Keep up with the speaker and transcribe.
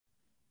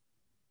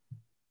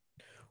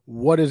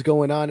What is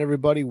going on,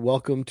 everybody?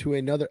 Welcome to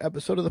another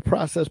episode of the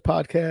Process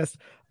Podcast.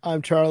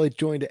 I'm Charlie,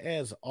 joined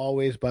as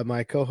always by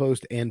my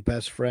co-host and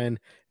best friend,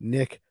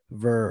 Nick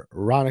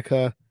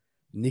Veronica.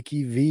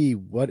 Nikki V,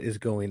 what is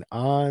going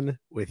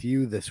with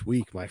you this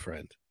week, my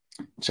friend?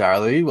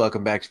 Charlie,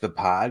 welcome back to the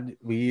pod.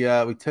 We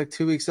took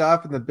 2 weeks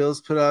off and the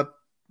Bills put up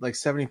like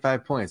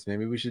 75 points.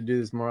 Maybe we should do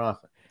this more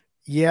often.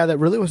 Yeah, that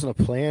really wasn't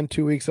a plan.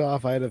 2 weeks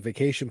off. I had a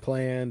vacation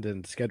planned,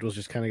 and schedules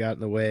just kind of got in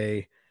the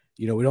way.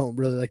 We don't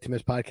really like to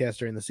miss podcasts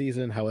during the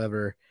season.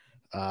 However,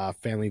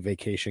 family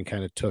vacation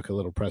kind of took a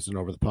little precedent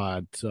over the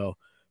pod. So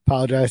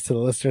apologize to the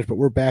listeners, but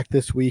we're back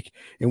this week.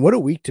 And what a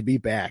week to be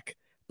back.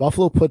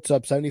 Buffalo puts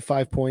up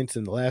 75 points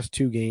in the last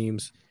two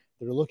games.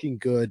 They're looking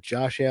good.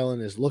 Josh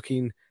Allen is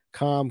looking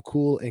calm,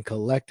 cool, and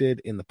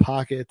collected in the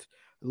pocket,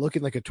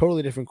 looking like a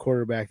totally different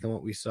quarterback than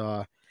what we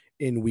saw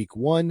in week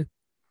one.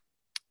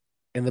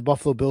 And the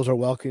Buffalo Bills are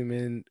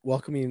welcoming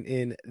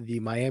in the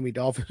Miami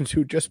Dolphins,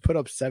 who just put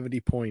up 70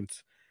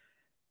 points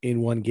in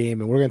one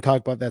game. And we're going to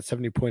talk about that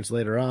 70 points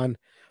later on.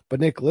 But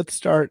Nick, let's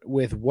start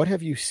with what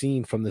have you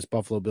seen from this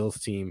Buffalo Bills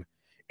team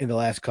in the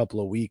last couple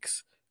of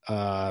weeks?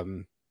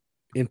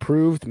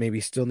 Improved, maybe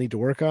still need to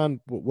work on.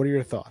 What are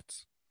your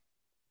thoughts?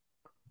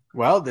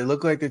 Well, they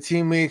look like the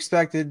team we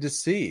expected to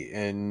see.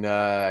 And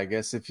I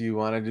guess if you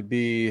wanted to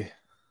be,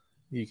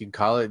 you can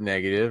call it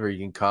negative or you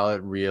can call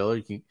it real.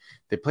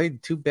 They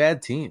played two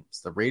bad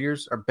teams. The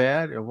Raiders are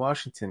bad and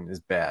Washington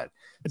is bad.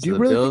 Do So you the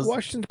really think Bills,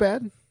 Washington's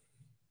bad?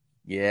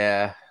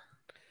 yeah,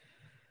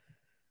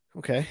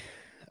 Okay.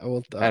 I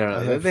don't I know.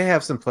 have They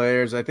have some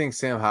players. I think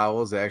Sam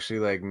Howell's actually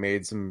like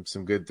made some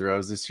good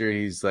throws this year.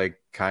 He's like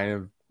kind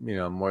of,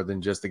 more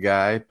than just a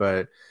guy,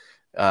 but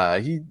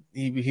he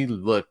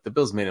looked, the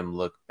Bills made him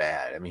look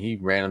bad. I mean, he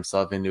ran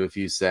himself into a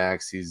few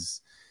sacks.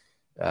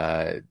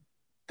 Uh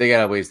they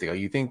got a ways to go.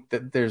 You think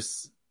that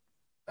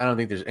I don't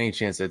think there's any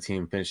chance that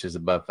team finishes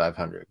above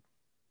 500.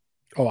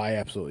 Oh, I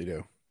absolutely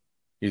do.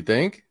 You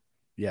think?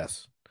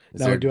 Yes. Is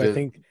Now, there do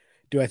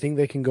I think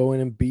they can go in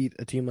and beat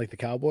a team like the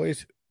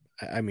Cowboys?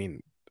 I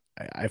mean,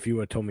 if you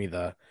would have told me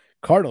the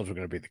Cardinals were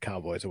going to beat the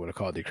Cowboys, I would have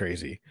called you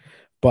crazy.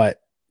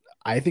 But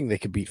I think they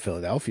could beat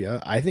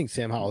Philadelphia. I think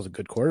Sam Howell is a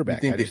good you quarterback.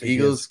 I think just the think he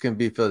has. Eagles can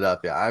beat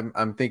Philadelphia?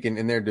 I'm thinking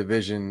in their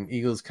division,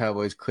 Eagles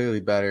Cowboys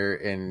clearly better,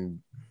 and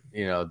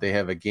they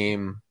have a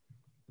game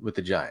with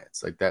the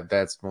Giants. Like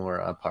that's more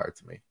on par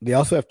to me. They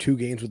also have two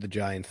games with the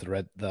Giants.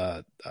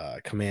 The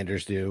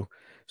Commanders do.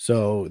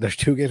 So there's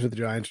two games with the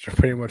Giants, which are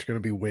pretty much going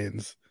to be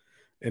wins,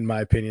 in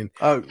my opinion.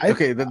 Oh, I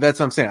okay. That's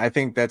what I'm saying. I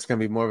think that's going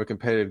to be more of a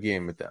competitive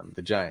game with them,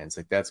 the Giants.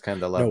 Like that's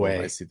kind of the No level I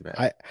way. see them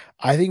at.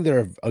 I think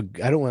they're I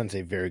don't want to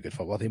say very good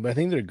football team, but I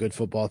think they're a good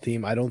football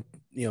team. I don't,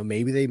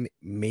 maybe they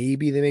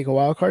make a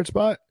wild card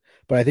spot,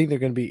 but I think they're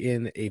going to be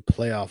in a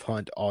playoff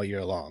hunt all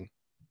year long.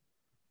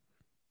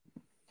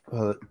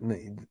 Well,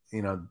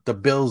 the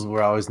Bills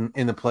were always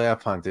in the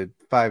playoff hunt at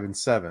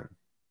 5-7.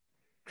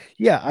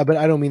 Yeah, but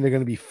I don't mean they're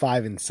going to be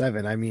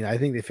 5-7. I mean, I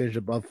think they finished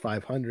above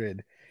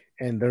 500,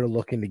 and they're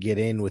looking to get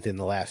in within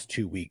the last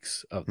 2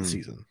 weeks of the Hmm.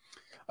 season.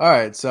 All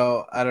right,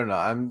 so I don't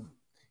know.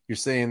 You're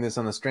saying this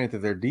on the strength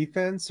of their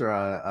defense or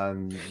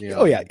on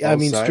Oh yeah, I both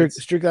mean,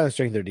 sides? strict on the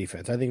strength of their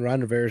defense. I think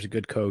Ron Rivera is a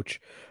good coach.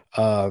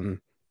 They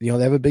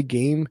have a big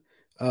game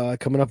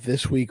coming up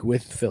this week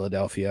with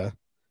Philadelphia,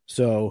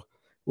 so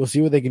we'll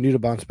see what they can do to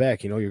bounce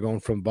back. You're going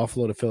from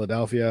Buffalo to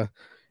Philadelphia,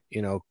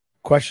 you know,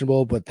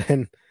 questionable, but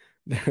then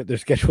their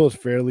schedule is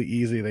fairly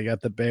easy. They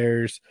got the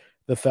Bears,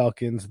 the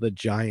Falcons, the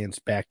Giants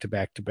back to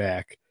back to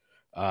back.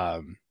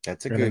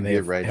 That's a And then good they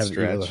get right have the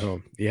Eagles at stretch.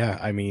 home. Yeah,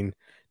 I mean,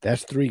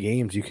 that's three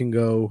games. You can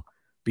go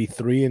be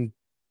 3-2,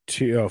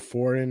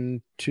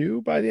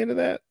 4-2 by the end of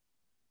that.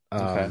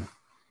 Okay. Um,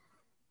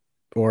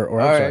 or All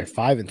I'm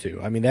sorry, right.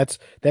 5-2. I mean, that's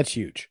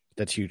huge.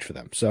 That's huge for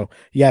them. So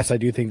yes, I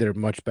do think they're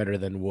much better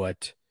than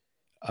what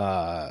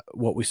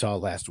we saw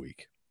last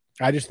week.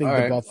 I just All think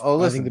right. Oh, I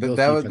think listen, the Bills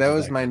that was defense that is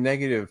was that my good.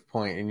 negative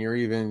point, and you're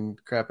even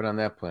crapping on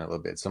that point a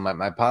little bit. So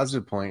my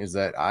positive point is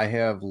that I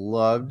have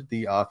loved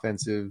the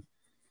offensive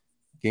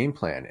game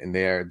plan, and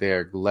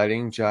they're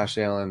letting Josh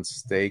Allen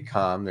stay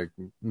calm. They're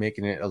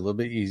making it a little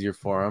bit easier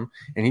for him,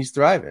 and he's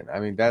thriving. I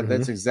mean Hmm.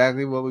 that's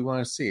exactly what we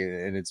want to see,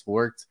 and it's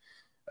worked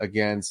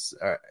against.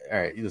 All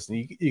right,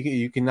 listen,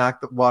 you can knock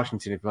the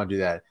Washington if you want to do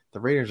that. The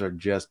Raiders are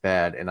just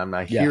bad, and I'm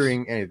not Yes.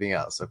 hearing anything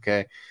else.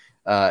 Okay,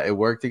 it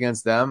worked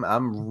against them.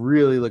 I'm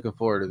really looking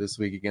forward to this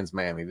week against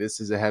Miami. This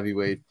is a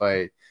heavyweight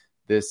fight.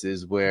 This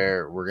is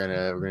where we're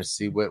gonna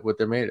see what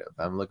they're made of.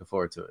 I'm looking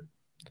forward to it.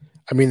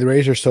 I mean, the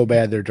Rays are so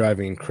bad they're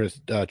driving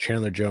Chris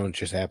Chandler Jones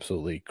just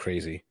absolutely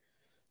crazy.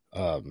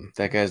 Um,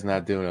 That guy's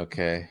not doing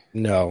okay.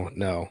 no,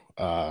 no.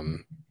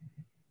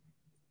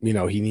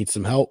 He needs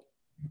some help,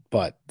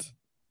 but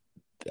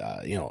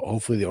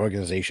hopefully the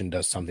organization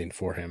does something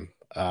for him.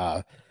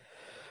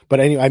 But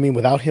anyway, I mean,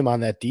 without him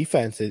on that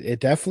defense, it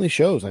definitely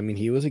shows. I mean,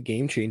 he was a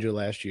game changer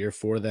last year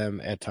for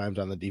them at times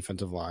on the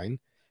defensive line,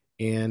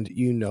 and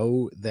you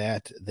know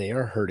that they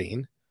are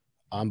hurting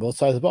on both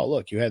sides of the ball.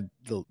 Look, you had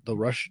the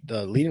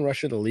leading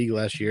rusher of the league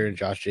last year in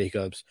Josh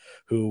Jacobs,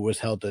 who was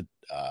held to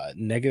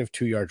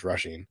 -2 yards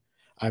rushing.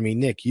 I mean,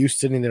 Nick, you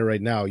sitting there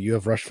right now, you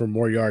have rushed for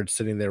more yards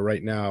sitting there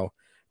right now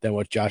than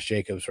what Josh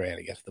Jacobs ran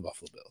against the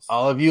Buffalo Bills.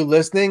 All of you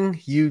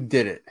listening, you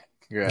did it.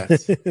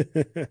 Congrats.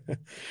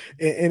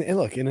 And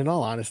look, and in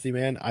all honesty,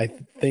 man, I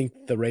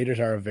think the Raiders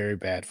are a very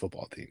bad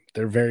football team.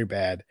 They're very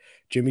bad.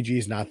 Jimmy G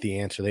is not the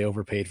answer. They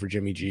overpaid for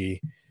Jimmy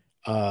G.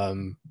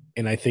 And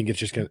I think it's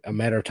just a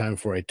matter of time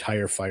before a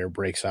tire fire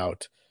breaks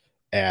out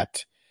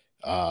at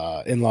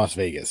in Las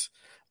Vegas.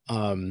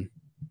 Again,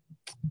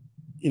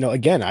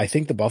 I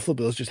think the Buffalo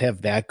Bills just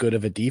have that good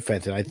of a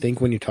defense. And I think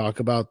when you talk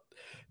about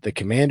the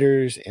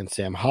Commanders and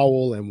Sam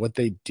Howell and what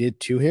they did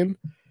to him,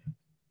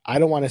 I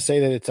don't want to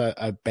say that it's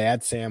a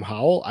bad Sam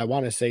Howell. I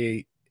want to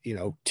say,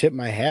 tip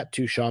my hat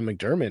to Sean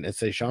McDermott and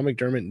say Sean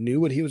McDermott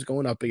knew what he was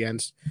going up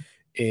against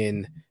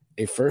in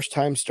a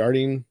first-time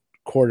starting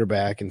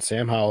quarterback, and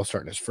Sam Howell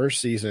starting his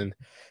first season,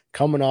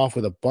 coming off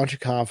with a bunch of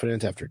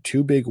confidence after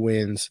 2 big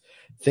wins,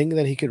 thinking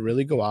that he could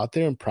really go out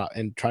there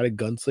and try to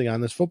gunsling on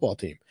this football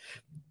team.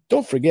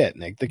 Don't forget,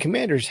 Nick, the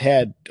Commanders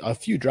had a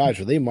few drives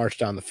where they marched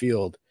down the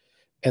field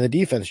and the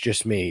defense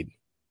just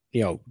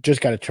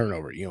just got a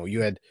turnover.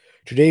 You had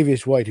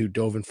Tre'Davious White who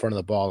dove in front of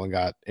the ball and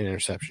got an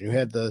interception. You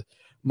had the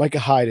Micah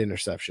Hyde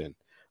interception.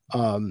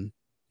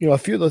 A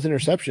few of those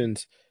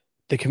interceptions,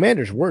 the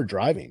Commanders were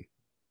driving.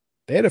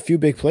 They had a few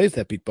big plays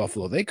that beat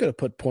Buffalo. They could have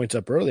put points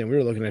up early, and we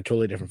were looking at a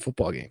totally different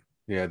football game.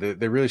 Yeah,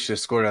 they really should have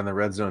scored on the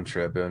red zone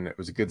trip, and it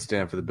was a good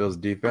stand for the Bills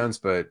defense,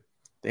 but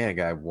they had a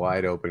guy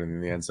wide open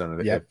in the end zone.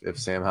 Yep. If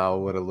Sam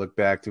Howell would have looked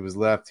back to his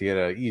left, he had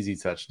an easy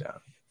touchdown.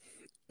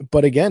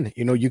 But again,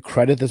 you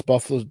credit this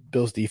Buffalo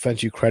Bills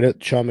defense, you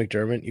credit Sean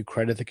McDermott, you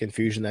credit the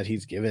confusion that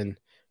he's given,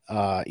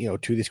 to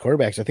these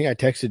quarterbacks. I think I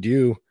texted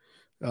you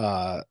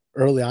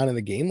early on in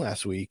the game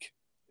last week.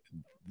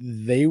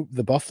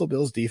 The Buffalo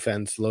Bills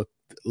defense looked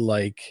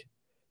like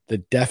the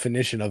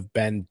definition of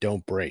bend,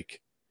 don't break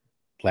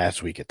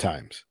last week at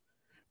times,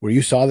 where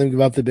you saw them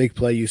give up the big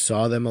play, you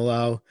saw them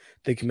allow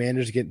the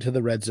Commanders to get into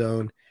the red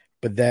zone,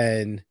 but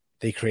then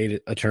they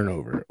create a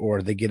turnover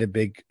or they get a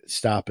big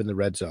stop in the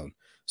red zone,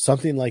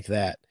 something like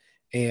that.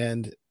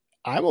 And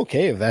I'm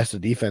okay if that's the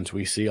defense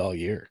we see all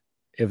year.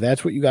 If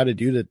that's what you got to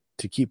do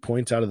to keep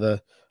points out of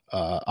the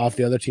off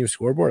the other team's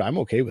scoreboard, I'm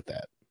okay with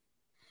that.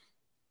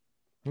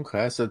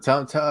 Okay, so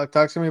talk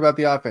to me about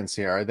the offense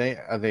here. Are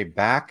they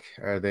back?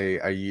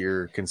 Are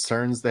your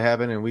concerns that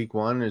happened in week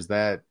 1? Is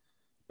that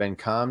been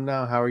calm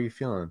now? How are you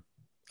feeling?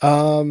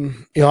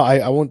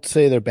 I won't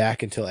say they're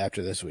back until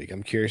after this week.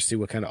 I'm curious to see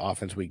what kind of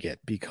offense we get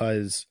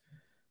because,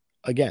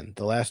 again,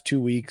 the last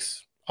 2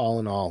 weeks, all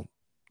in all,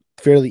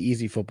 fairly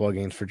easy football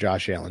games for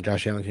Josh Allen.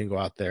 Josh Allen can go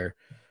out there,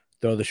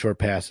 throw the short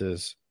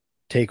passes,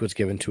 take what's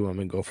given to him,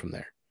 and go from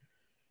there.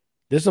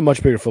 This is a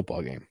much bigger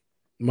football game.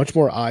 Much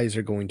more eyes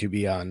are going to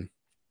be on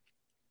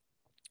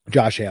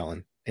Josh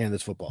Allen and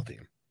this football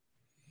team.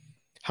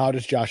 How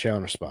does Josh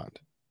Allen respond?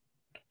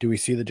 Do we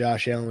see the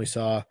Josh Allen we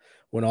saw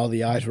when all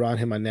the eyes were on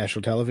him on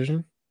national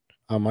television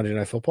on Monday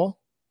Night Football,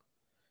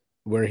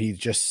 where he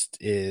just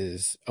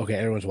is, okay,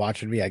 everyone's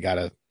watching me, I got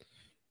to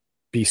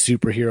be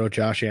superhero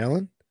Josh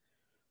Allen?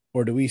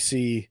 Or do we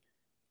see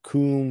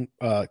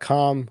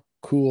calm,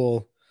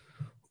 cool,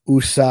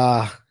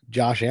 USA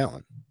Josh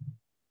Allen?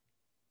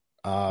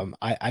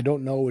 I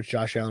don't know which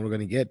Josh Allen we're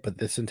going to get, but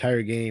this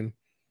entire game,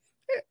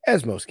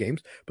 as most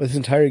games, but this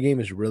entire game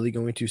is really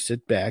going to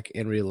sit back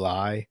and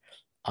rely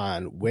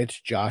on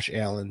which Josh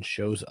Allen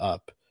shows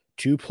up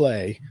to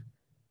play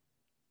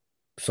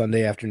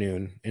Sunday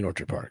afternoon in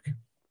Orchard Park.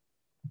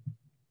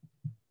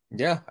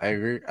 Yeah, I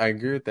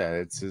agree with that.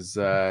 It's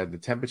the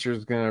temperature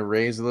is going to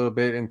raise a little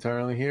bit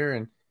internally here,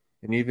 and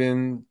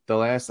even the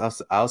last,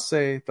 I'll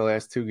say the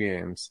last 2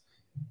 games,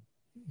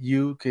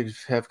 you could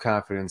have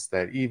confidence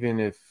that even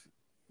if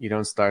you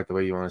don't start the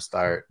way you want to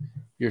start,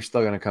 you're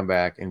still going to come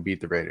back and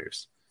beat the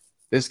Raiders.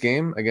 This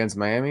game against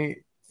Miami,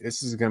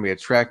 this is going to be a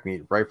track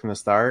meet right from the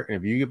start, and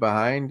if you get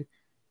behind,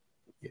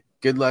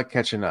 good luck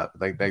catching up.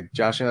 Like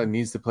Josh Allen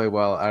needs to play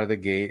well out of the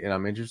gate, and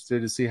I'm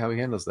interested to see how he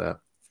handles that.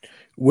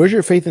 Where's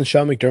your faith in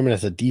Sean McDermott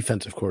as a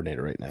defensive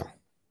coordinator right now?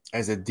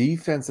 As a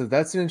defensive,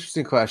 that's an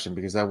interesting question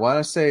because I want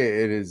to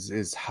say it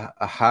is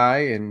a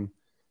high, and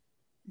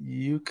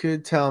you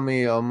could tell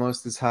me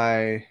almost as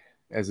high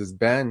as it's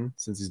been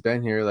since he's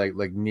been here,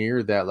 like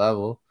near that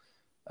level.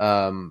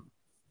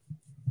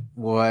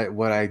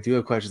 What I do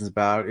have questions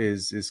about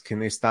is can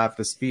they stop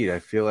the speed? I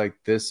feel like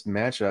this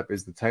matchup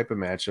is the type of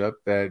matchup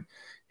that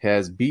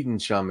has beaten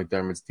Sean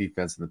McDermott's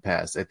defense in the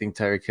past. I think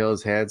Tyreek Hill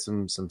has had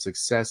some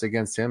success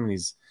against him, and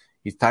he's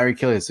Tyreek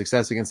Hill has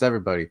success against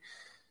everybody.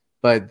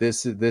 But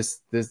this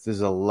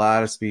there's a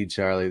lot of speed,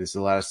 Charlie. There's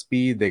a lot of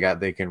speed.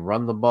 They can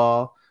run the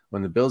ball.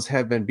 When the Bills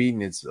have been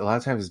beaten, it's a lot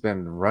of times it's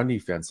been the run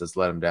defense that's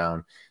let them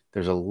down.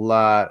 There's a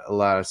lot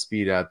of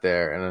speed out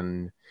there,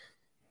 and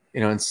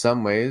in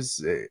some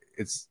ways,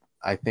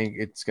 I think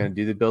it's going to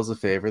do the Bills a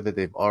favor that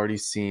they've already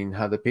seen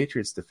how the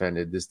Patriots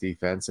defended this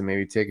defense, and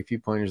maybe take a few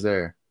pointers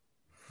there.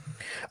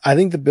 I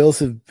think the Bills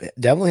have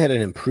definitely had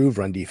an improved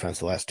run defense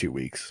the last 2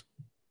 weeks.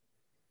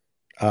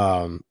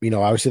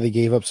 Obviously they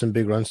gave up some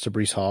big runs to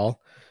Breece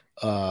Hall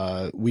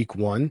week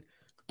 1,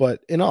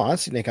 But in all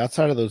honesty, Nick,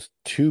 outside of those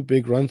 2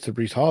 big runs to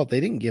Breece Hall, they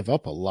didn't give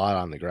up a lot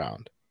on the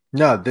ground.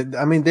 No,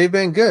 I mean they've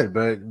been good,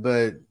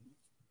 but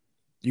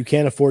You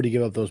can't afford to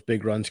give up those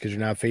big runs because you're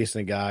not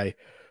facing a guy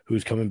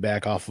who's coming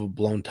back off of a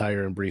blown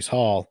tire in Breece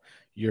Hall.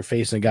 You're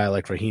facing a guy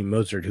like Raheem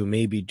Mostert, who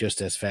may be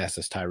just as fast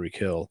as Tyreek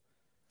Hill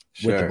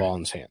with the ball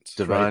in his hands.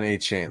 Devon A.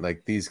 Chain,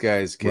 like these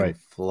guys can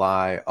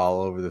fly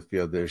all over the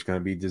field. There's going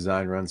to be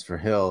design runs for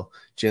Hill.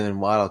 Jalen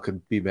Waddle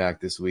could be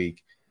back this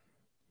week.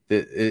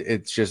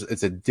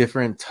 It's a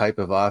different type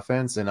of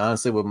offense. And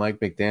honestly, what Mike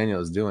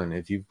McDaniel is doing,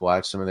 if you've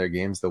watched some of their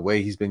games, the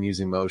way he's been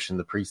using motion,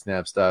 the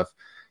pre-snap stuff,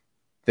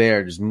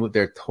 they're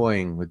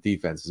toying with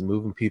defenses,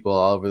 moving people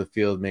all over the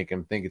field, making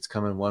them think it's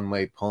coming one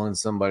way, pulling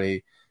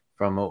somebody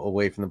from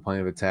away from the point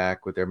of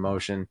attack with their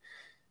motion.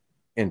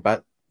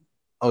 But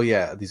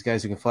these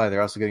guys who can fly,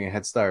 they're also getting a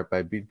head start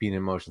by being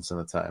in motion some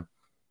of the time.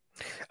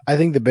 I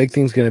think the big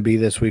thing's going to be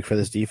this week for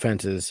this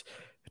defense is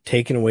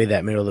taking away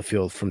that middle of the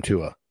field from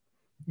Tua.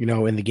 You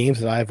know, in the games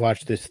that I've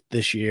watched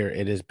this year,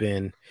 it has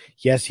been,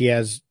 yes, he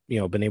has,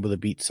 been able to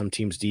beat some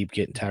teams deep,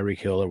 getting Tyreek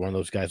Hill or one of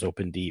those guys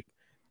open deep.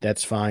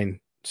 That's fine.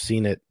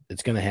 Seen it.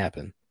 It's going to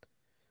happen.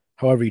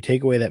 However, you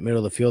take away that middle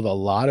of the field, a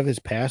lot of his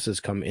passes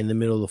come in the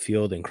middle of the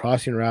field in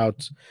crossing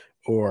routes,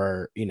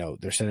 or,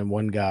 they're sending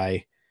one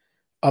guy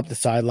up the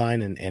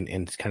sideline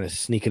and kind of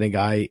sneaking a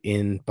guy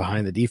in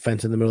behind the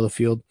defense in the middle of the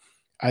field.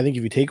 I think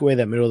if you take away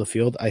that middle of the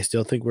field, I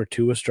still think where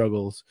Tua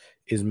struggles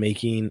is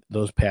making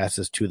those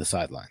passes to the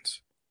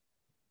sidelines.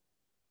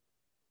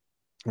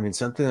 I mean,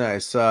 something that I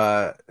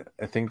saw,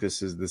 I think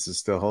this is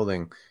still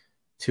holding.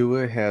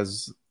 Tua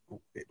has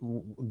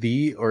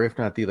or if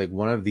not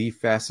one of the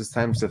fastest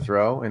times to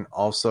throw, and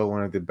also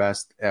one of the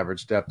best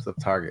average depth of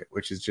target,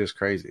 which is just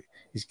crazy.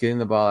 He's getting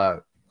the ball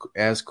out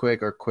as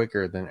quick or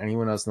quicker than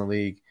anyone else in the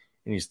league,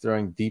 and he's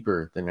throwing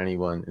deeper than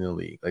anyone in the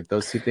league. Like,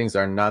 those two things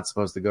are not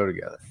supposed to go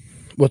together.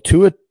 Well,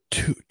 two of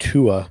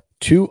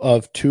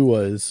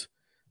Tua's,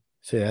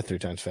 say that 3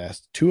 times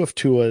fast. 2 of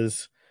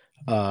Tua's,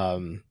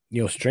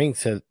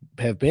 strengths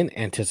have been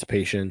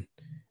anticipation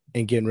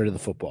and getting rid of the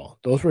football.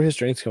 Those were his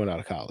strengths coming out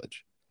of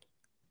college.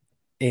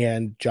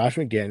 And Josh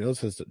McDaniels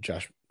has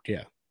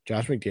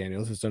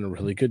done a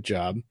really good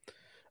job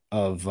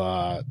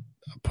of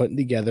putting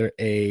together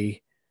a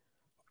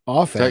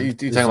offense. So you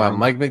talking about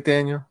Mike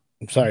McDaniel?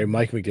 I'm sorry,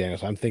 Mike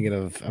McDaniels.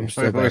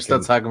 We're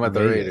still talking about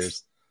the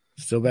Raiders.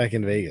 Still back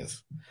in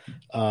Vegas.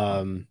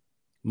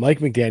 Mike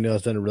McDaniel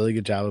has done a really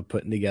good job of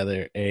putting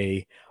together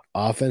a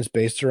offense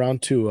based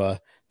around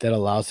Tua that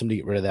allows him to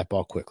get rid of that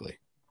ball quickly.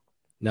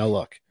 Now,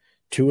 look,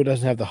 Tua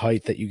doesn't have the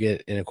height that you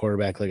get in a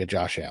quarterback like a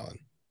Josh Allen.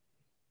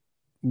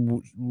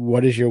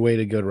 What is your way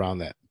to get around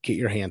that? Get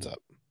your hands up.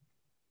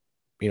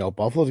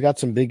 Buffalo's got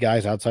some big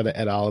guys outside of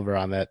Ed Oliver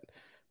on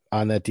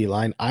that D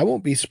line. I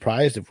won't be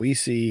surprised if we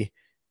see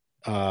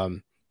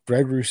Greg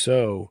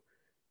Rousseau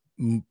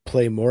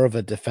play more of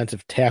a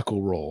defensive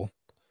tackle role,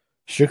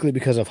 strictly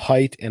because of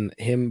height and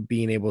him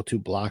being able to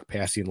block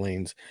passing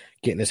lanes,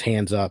 getting his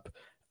hands up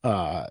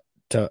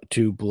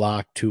to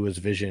block Tua's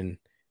vision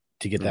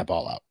to get that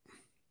ball out.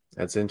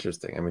 That's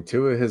interesting. I mean,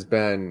 Tua has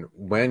been,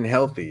 when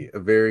healthy, a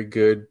very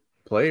good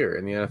player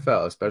in the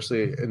NFL,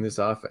 especially in this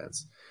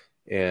offense.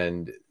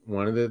 And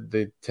one of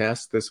the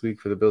tasks this week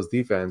for the Bills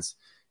defense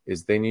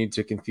is they need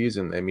to confuse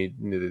him. They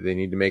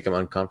need to make him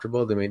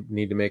uncomfortable. They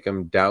need to make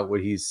him doubt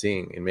what he's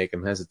seeing and make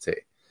him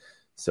hesitate.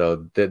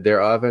 So their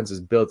offense is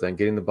built on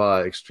getting the ball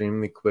out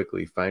extremely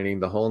quickly, finding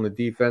the hole in the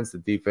defense. The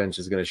defense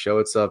is going to show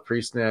itself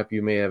pre-snap.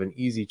 You may have an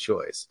easy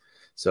choice.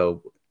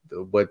 So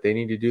what they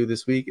need to do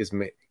this week is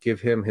give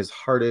him his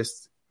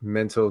hardest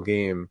mental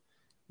game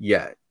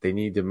yet. They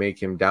need to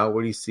make him doubt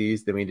what he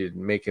sees. They need to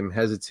make him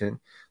hesitant.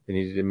 They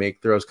need to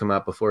make throws come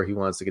out before he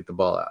wants to get the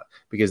ball out,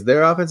 because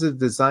their offense is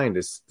designed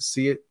to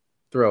see it,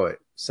 throw it,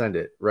 send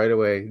it right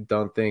away.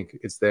 Don't think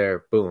it's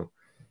there. Boom.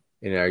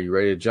 And are you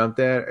ready to jump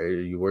that?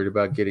 Are you worried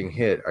about getting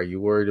hit? Are you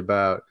worried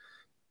about,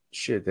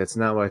 shit, that's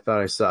not what I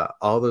thought I saw?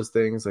 All those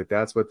things, like,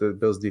 that's what the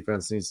Bills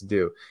defense needs to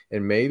do.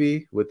 And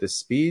maybe with the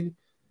speed,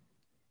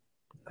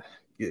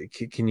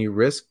 can you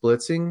risk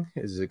blitzing?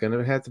 Is it going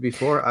to have to be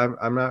 4?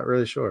 I'm not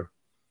really sure.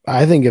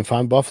 I think if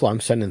I'm Buffalo, I'm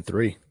sending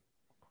 3.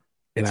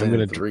 And I'm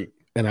going to 3.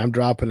 And I'm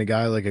dropping a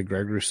guy like a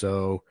Greg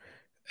Rousseau.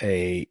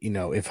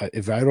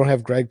 If I don't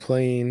have Greg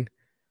playing,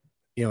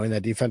 in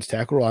that defense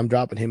tackle role, I'm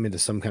dropping him into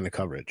some kind of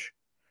coverage.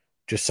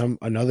 Just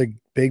another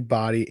big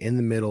body in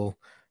the middle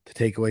to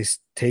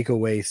take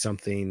away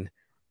something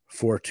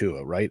for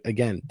Tua, right?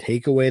 Again,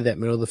 take away that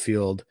middle of the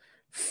field,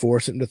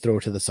 force him to throw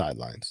to the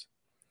sidelines.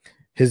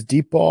 His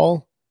deep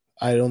ball,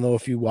 I don't know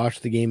if you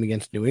watched the game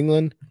against New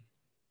England.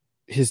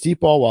 His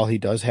deep ball, while he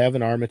does have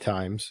an arm at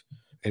times,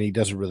 and he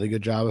does a really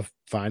good job of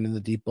finding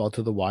the deep ball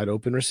to the wide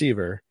open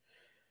receiver,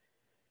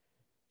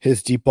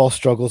 his deep ball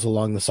struggles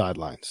along the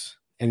sidelines.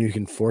 And you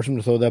can force him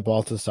to throw that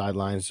ball to the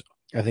sidelines.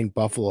 I think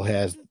Buffalo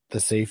has the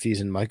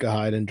safeties in Micah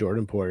Hyde and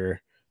Jordan Poyer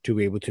to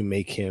be able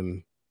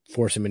to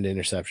force him into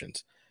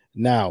interceptions.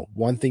 Now,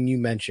 one thing you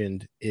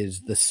mentioned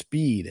is the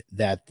speed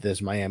that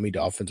this Miami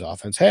Dolphins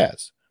offense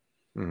has.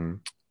 Mm-hmm.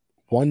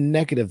 One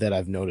negative that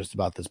I've noticed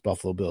about this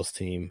Buffalo Bills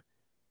team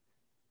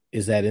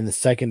is that in the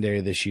secondary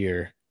this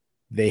year,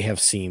 they have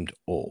seemed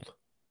old.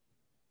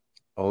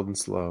 Old and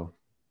slow.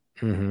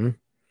 Mm-hmm.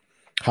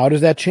 How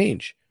does that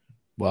change?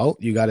 Well,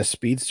 you got a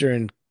speedster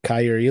in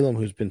Kyer Elam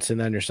who's been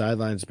sitting on your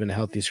sidelines, been a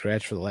healthy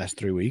scratch for the last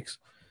 3 weeks.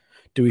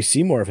 Do we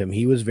see more of him?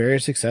 He was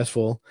very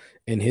successful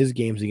in his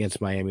games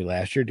against Miami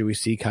last year. Do we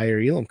see Kyer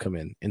Elam come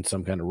in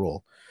some kind of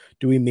role?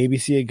 Do we maybe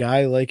see a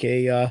guy like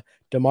a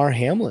Damar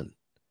Hamlin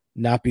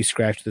not be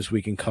scratched this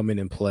week and come in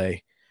and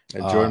play?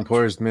 Jordan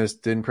Poyer's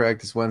didn't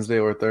practice Wednesday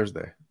or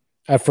Thursday.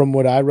 From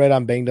what I read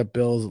on Banged Up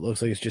Bills, it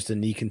looks like it's just a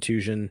knee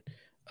contusion.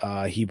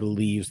 He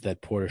believes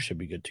that Porter should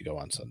be good to go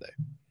on Sunday.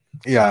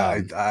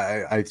 Yeah,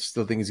 I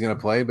still think he's going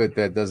to play, but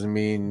that doesn't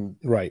mean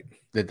right.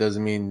 That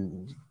doesn't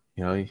mean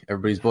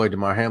everybody's boy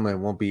Damar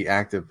Hamlin won't be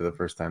active for the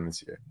first time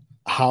this year.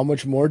 How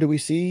much more do we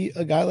see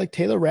a guy like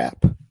Taylor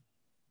Rapp?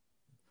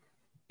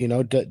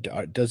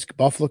 Does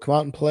Buffalo come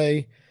out and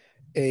play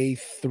a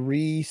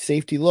 3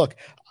 safety look?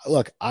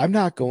 Look, I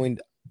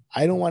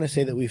don't want to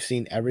say that we've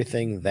seen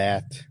everything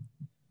that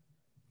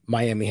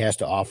Miami has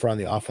to offer on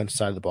the offense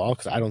side of the ball,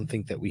 because I don't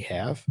think that we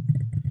have.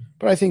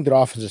 But I think their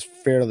offense is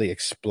fairly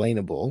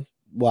explainable.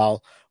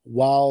 While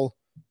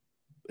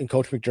in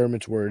Coach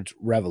McDermott's words,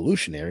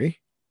 revolutionary,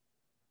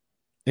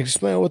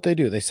 explain what they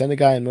do. They send a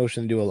guy in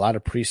motion and do a lot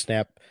of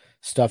pre-snap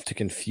stuff to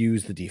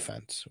confuse the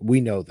defense. We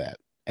know that.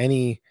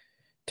 Any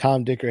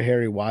Tom, Dick, or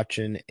Harry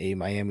watching a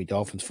Miami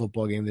Dolphins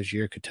football game this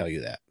year could tell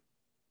you that.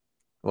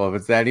 Well, if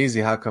it's that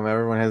easy, how come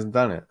everyone hasn't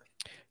done it?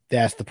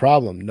 That's the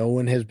problem. No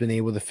one has been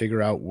able to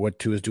figure out what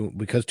Tua is doing,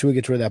 because Tua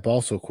gets rid of that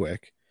ball so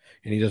quick,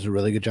 and he does a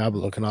really good job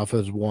of looking off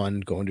his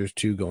 1, going to his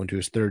 2, going to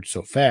his 3rd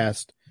so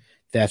fast.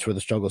 That's where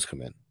the struggles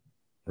come in,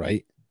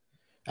 right?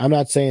 I'm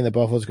not saying that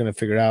Buffalo's going to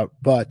figure it out,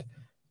 but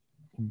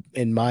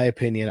in my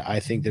opinion, I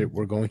think that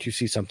we're going to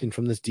see something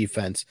from this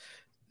defense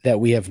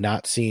that we have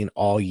not seen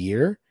all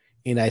year.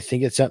 And I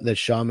think it's something that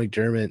Sean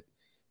McDermott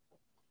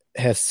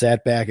has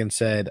sat back and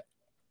said,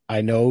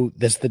 I know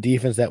this is the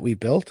defense that we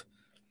built.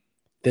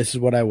 This is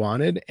what I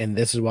wanted, and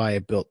this is why I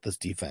built this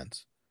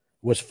defense.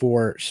 Was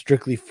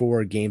strictly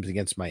for games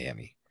against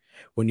Miami,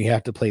 when you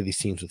have to play these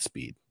teams with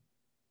speed.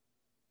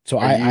 So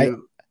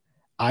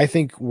I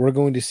think we're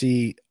going to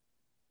see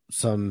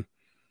some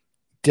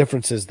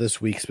differences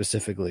this week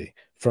specifically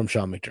from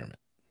Sean McDermott.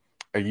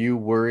 Are you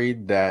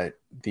worried that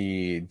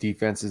the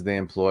defenses they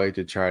employ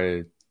to try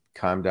to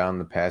calm down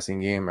the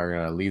passing game are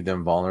going to leave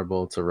them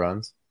vulnerable to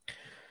runs?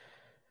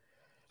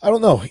 I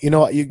don't know.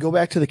 You go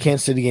back to the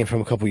Kansas City game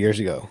from a couple years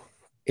ago,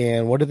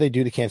 and what did they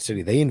do to Kansas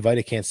City? They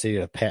invited Kansas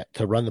City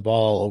to run the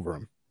ball all over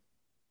them.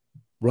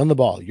 Run the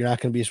ball. You're not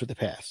going to beat us with the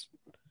pass.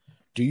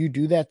 Do you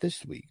do that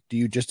this week? Do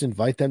you just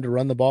invite them to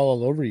run the ball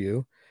all over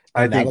you?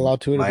 I think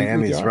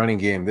Miami's running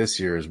game this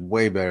year is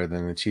way better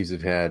than the Chiefs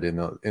have had in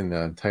the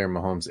entire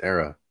Mahomes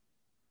era.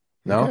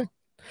 No,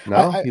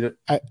 okay.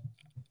 No.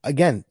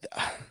 Again,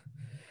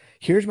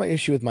 here's my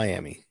issue with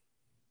Miami,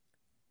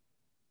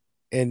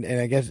 and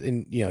I guess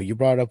you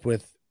brought it up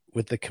with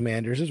the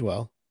Commanders as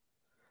well.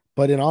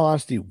 But in all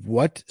honesty,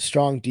 what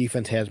strong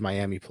defense has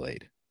Miami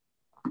played?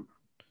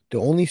 The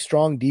only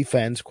strong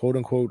defense, quote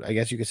unquote, I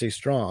guess you could say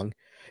strong,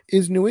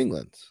 is New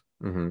England's.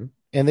 Mm-hmm.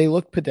 And they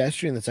looked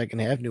pedestrian in the second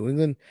half. New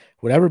England,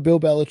 whatever Bill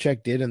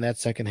Belichick did in that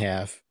second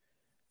half,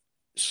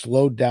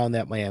 slowed down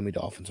that Miami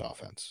Dolphins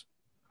offense.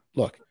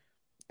 Look,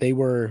 they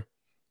were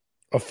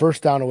a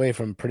first down away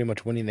from pretty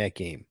much winning that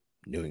game.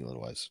 New England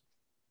was.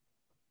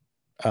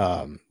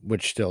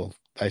 Which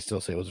I still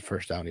say it was a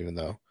first down, even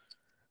though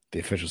the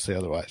officials say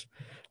otherwise.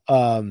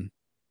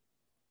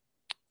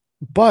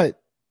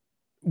 But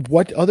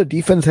what other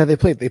defense have they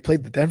played? They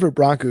played the Denver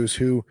Broncos,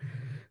 who,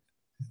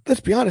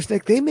 let's be honest,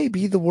 Nick, they may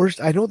be the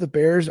worst. I know the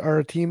Bears are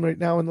a team right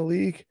now in the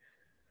league,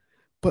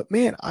 but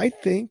man, I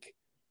think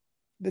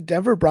the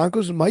Denver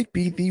Broncos might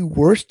be the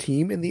worst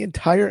team in the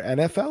entire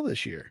NFL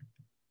this year.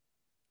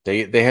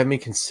 They have me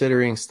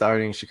considering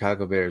starting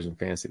Chicago Bears in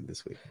fantasy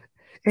this week.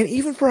 And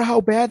even for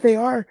how bad they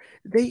are,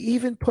 they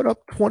even put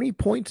up 20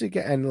 points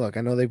again. And look,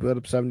 I know they put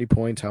up 70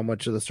 points. How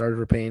much of the starters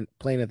were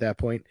playing at that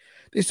point?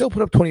 They still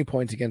put up 20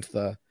 points against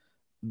the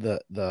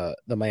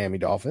Miami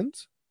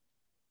Dolphins.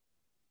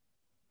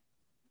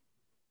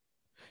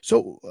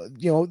 So,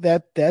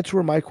 that's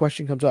where my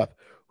question comes up.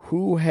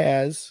 Who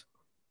has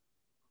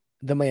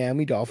the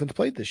Miami Dolphins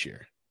played this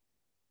year?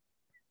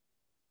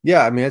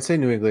 Yeah, I mean, I'd say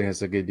New England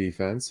has a good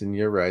defense, and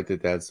you're right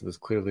that was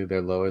clearly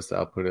their lowest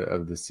output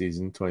of the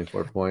season,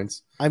 24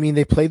 points. I mean,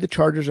 they played the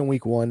Chargers in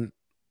week 1,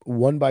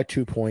 won by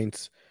 2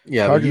 points.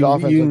 Yeah, Chargers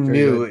but you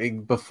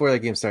knew before that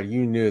game started,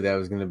 you knew that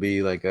was going to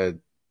be like a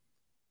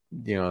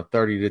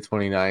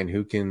 30-29,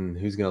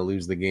 who's going to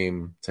lose the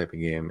game type of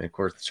game. And of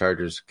course, the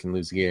Chargers can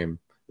lose the game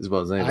as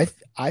well as anyone.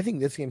 I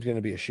think this game's going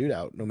to be a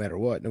shootout, no matter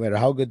what, no matter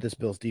how good this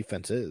Bills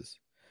defense is.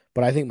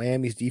 But I think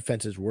Miami's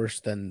defense is worse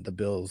than the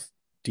Bills'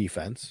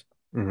 defense.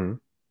 Mm-hmm.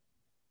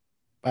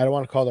 I don't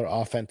want to call their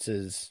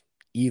offenses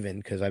even,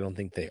 because I don't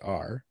think they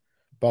are.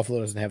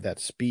 Buffalo doesn't have that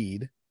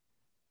speed.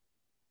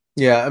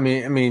 Yeah, I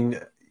mean,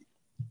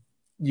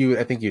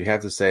 I think you'd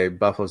have to say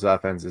Buffalo's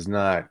offense is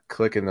not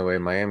clicking the way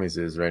Miami's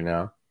is right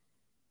now.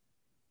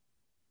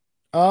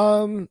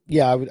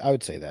 Yeah, I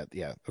would say that.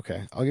 Yeah,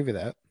 okay, I'll give you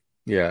that.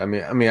 Yeah,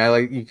 I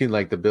like you could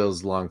like the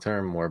Bills long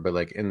term more, but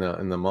like in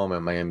the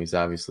moment, Miami's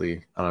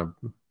obviously on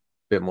a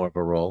bit more of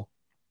a roll.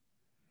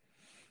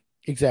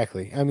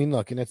 Exactly. I mean,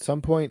 look, and at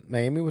some point,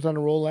 Miami was on a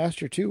roll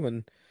last year too,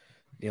 and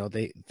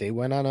they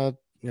went on a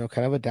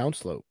kind of a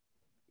downslope.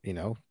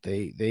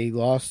 They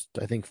lost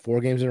I think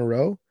 4 games in a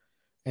row,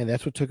 and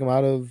that's what took them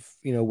out of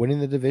winning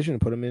the division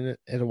and put them in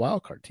as a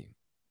wild card team.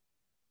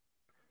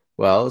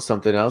 Well,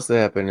 something else that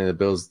happened in the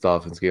Bills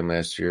Dolphins game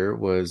last year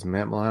was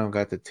Matt Milano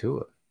got the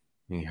Tua.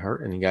 He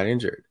hurt and he got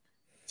injured.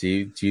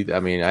 I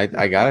mean,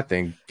 I gotta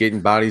think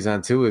getting bodies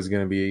on Tua is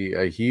going to be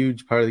a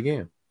huge part of the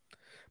game.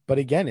 But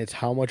again, it's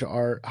how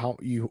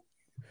you.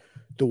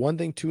 The one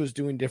thing Tua is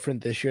doing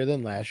different this year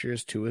than last year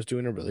is Tua is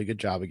doing a really good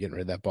job of getting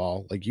rid of that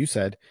ball, like you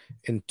said,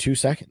 in 2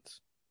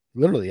 seconds.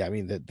 Literally, I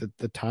mean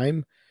the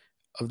time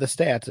of the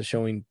stats is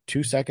showing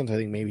 2 seconds. I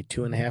think maybe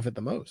 2.5 at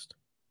the most.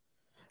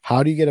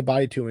 How do you get a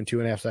body to him in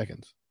 2.5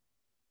 seconds?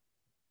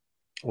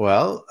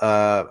 Well,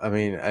 I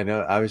mean, I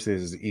know obviously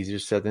this is easier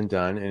said than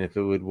done, and if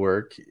it would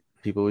work,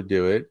 people would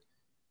do it.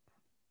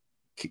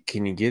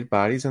 Can you get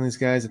bodies on these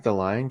guys at the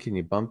line? Can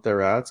you bump their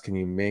routes? Can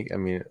you make? I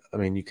mean,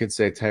 you could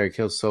say Tyreek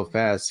Hill's so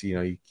fast.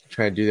 You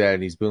try to do that,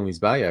 and he's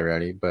by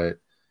already. But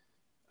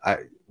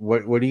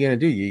what are you gonna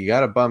do? You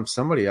got to bump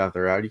somebody off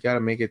the route. You got to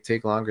make it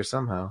take longer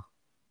somehow.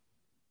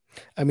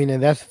 I mean,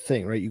 and that's the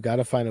thing, right? You got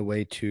to find a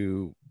way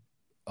to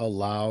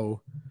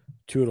allow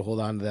Tua to hold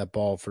on to that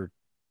ball for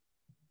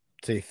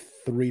say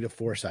 3 to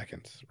 4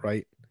 seconds,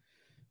 right?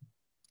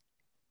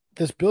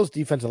 This Bills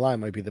defensive line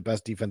might be the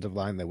best defensive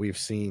line that we've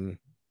seen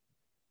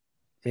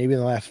maybe in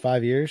the last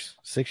 5 years,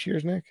 6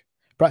 years, Nick.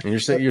 But, And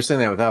but you're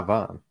saying that without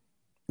Vaughn.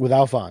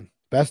 without Vaughn,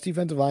 best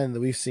defensive line that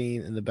we've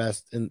seen in the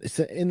best in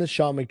the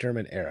Sean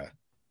McDermott era,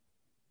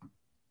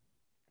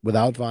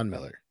 without Von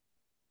Miller.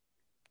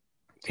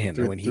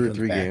 And when he Through comes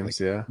three back, like games,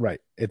 yeah.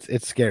 right,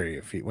 it's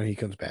scary when he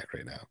comes back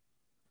right now.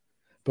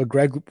 But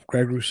Greg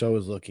Rousseau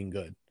is looking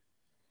good.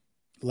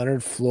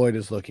 Leonard Floyd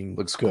is looking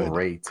Looks good.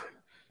 great.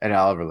 And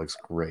Oliver looks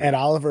great. And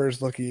Oliver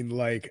is looking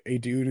like a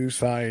dude who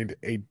signed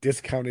a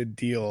discounted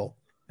deal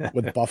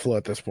with Buffalo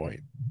at this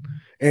point.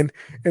 And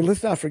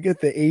let's not forget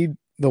the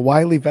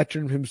wily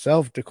veteran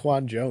himself,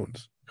 Daquan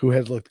Jones, who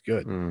has looked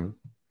good. Mm.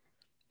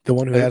 The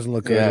one who hasn't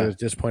looked good that Yeah. was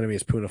disappointing me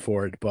is Poona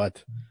Ford,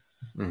 but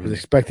I was Hmm.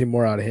 expecting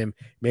more out of him.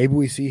 Maybe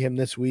we see him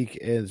this week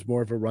as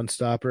more of a run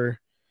stopper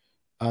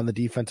on the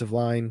defensive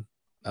line.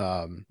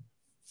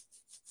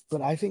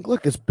 But I think,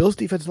 look, this Bills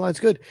defensive line is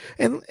good.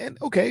 And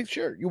okay,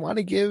 sure, you want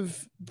to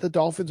give the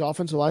Dolphins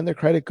offensive line their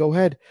credit, go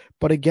ahead.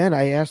 But again,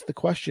 I asked the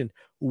question,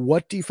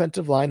 what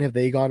defensive line have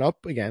they gone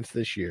up against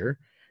this year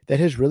that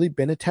has really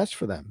been a test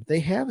for them?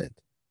 They haven't.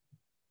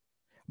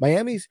 New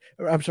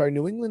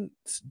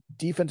England's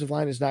defensive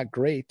line is not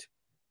great,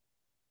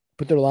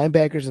 but their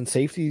linebackers and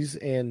safeties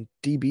and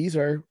DBs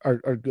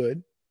are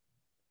good.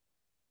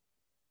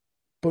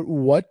 But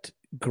what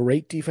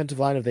great defensive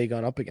line have they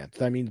gone up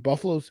against? I mean,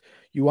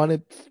 you want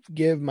to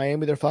give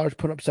Miami their flowers,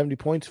 put up 70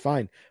 points,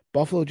 fine.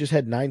 Buffalo just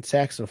had 9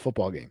 sacks in a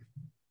football game.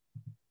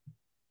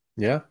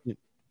 Yeah. All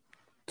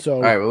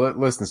So, right. Well,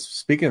 listen,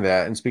 speaking of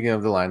that and speaking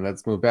of the line,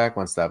 let's move back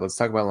one step. Let's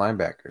talk about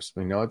linebackers.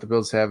 We know what the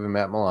Bills have in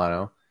Matt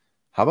Milano.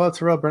 How about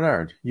Terrel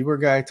Bernard? You were a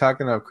guy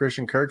talking of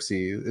Christian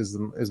Kirksey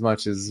as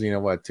much as,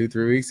 what, 2,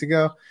 3 weeks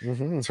ago?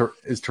 mhm.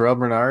 Is Terrel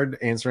Bernard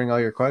answering all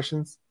your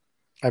questions?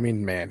 I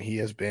mean, man, he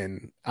has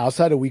been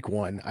outside of week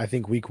one. I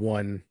think week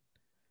one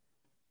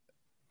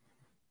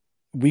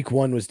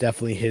was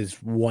definitely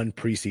his one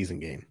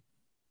preseason game,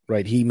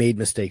 right? He made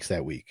mistakes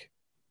that week.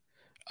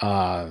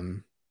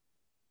 Um,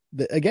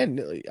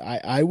 again,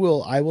 I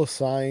will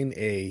sign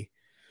a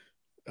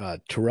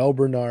Terrell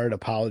Bernard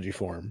apology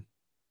form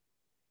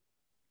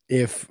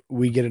if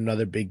we get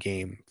another big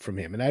game from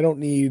him. And I don't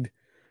need,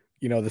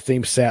 the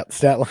same stat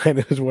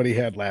line as what he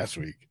had last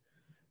week,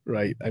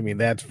 right? I mean,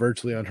 that's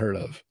virtually unheard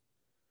of.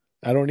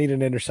 I don't need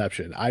an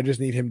interception. I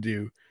just need him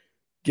to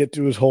get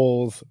to his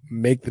holes,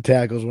 make the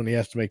tackles when he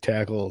has to make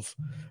tackles,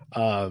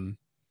 and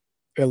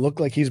look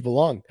like he's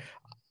belonged.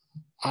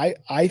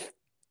 I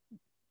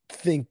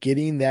think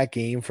getting that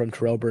game from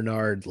Terrell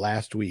Bernard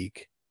last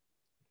week.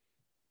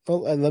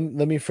 Well,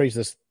 let me phrase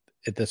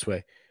it this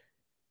way: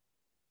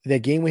 that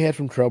game we had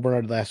from Terrell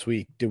Bernard last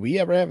week. Did we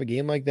ever have a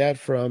game like that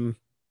from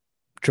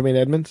Tremaine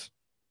Edmonds?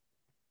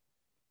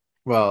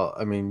 Well,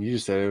 I mean, you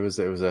just said it was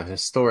a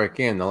historic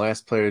game. The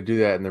last player to do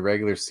that in the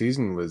regular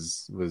season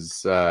was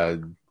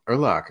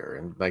Urlacher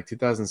in like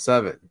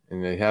 2007,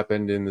 and it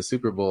happened in the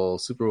Super Bowl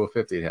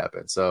 50. It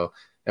happened, so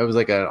that was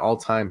like an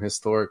all-time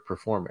historic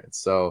performance.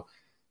 So,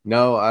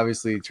 no,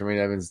 obviously, Tremaine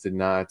Evans did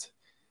not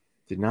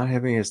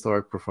have any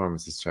historic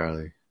performances.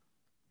 Charlie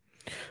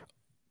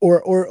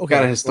Or got a okay,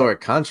 well, historic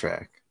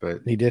contract,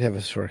 but he did have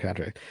a short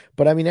contract,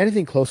 but I mean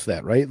anything close to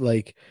that, right?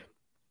 Like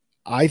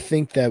I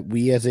think that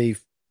we as a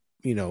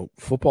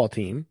football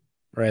team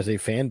or as a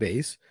fan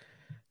base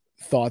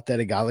thought that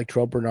a guy like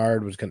Terrell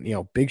Bernard was going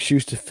to, big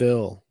shoes to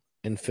fill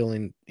and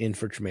filling in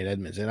for Tremaine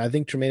Edmonds. And I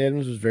think Tremaine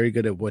Edmonds was very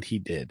good at what he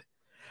did.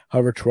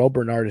 However, Terrel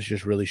Bernard is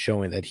just really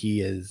showing that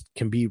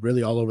can be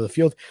really all over the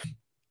field.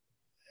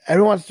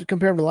 Everyone wants to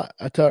compare him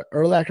to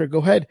Urlacher. Go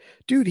ahead.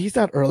 Dude, he's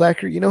not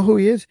Urlacher. You know who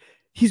he is?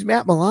 He's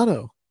Matt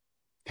Milano.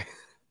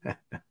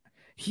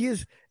 He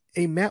is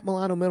a Matt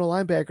Milano middle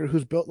linebacker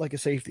who's built like a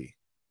safety.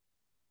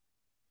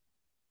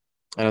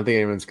 I don't think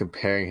anyone's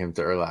comparing him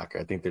to Urlacher.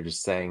 I think they're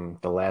just saying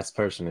the last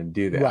person to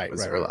do that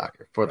was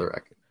Urlacher, for the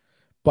record.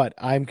 But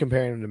I'm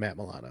comparing him to Matt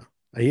Milano.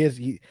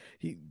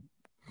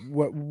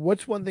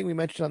 What's one thing we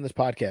mentioned on this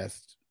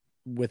podcast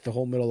with the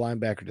whole middle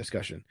linebacker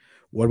discussion?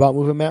 What about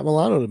moving Matt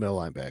Milano to middle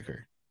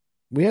linebacker?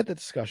 We had that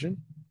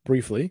discussion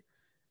briefly.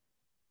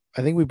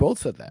 I think we both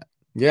said that.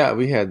 Yeah,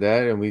 we had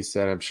that, and we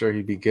said I'm sure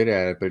he'd be good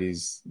at it, but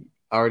he's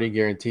already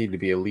guaranteed to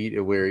be elite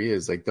at where he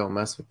is. Like, don't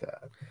mess with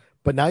that.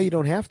 But now you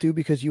don't have to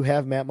because you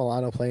have Matt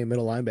Milano playing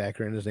middle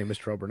linebacker, and his name is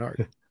Terrel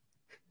Bernard.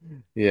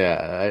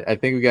 Yeah, I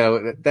think we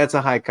got that's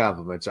a high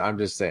compliment. So I'm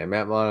just saying,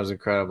 Matt Milano is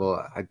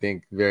incredible. I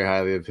think very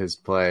highly of his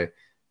play.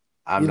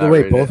 Either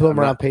way, both of them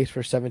are on pace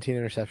for 17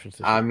 interceptions this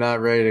year. I'm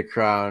not ready to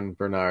crown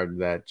Bernard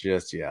that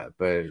just yet,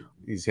 but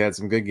he's had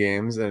some good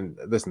games. And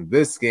listen,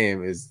 this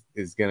game is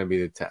going to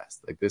be the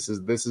test. Like this is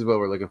what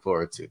we're looking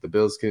forward to. The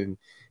Bills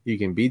you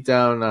can beat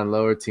down on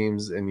lower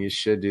teams, and you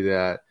should do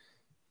that.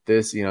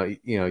 This,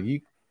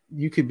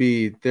 you could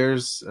be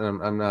there's.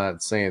 I'm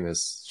not saying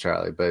this,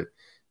 Charlie, but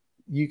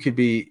you could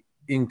be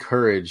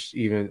encouraged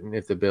even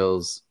if the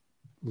Bills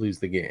lose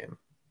the game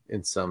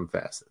in some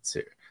facets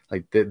here.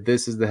 Like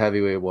this is the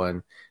heavyweight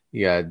one.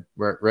 Yeah,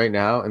 right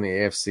now in the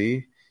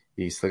AFC,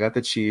 you still got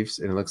the Chiefs,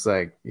 and it looks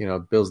like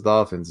Bills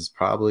Dolphins is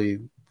probably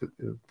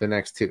the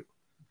next two.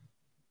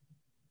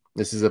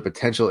 This is a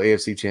potential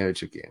AFC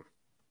Championship game.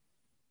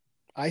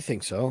 I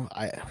think so.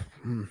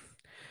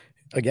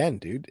 Again,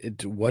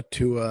 dude, what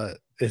Tua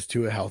is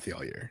Tua healthy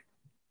all year?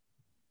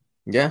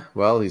 Yeah,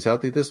 well, he's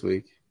healthy this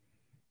week.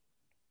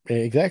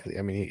 Exactly.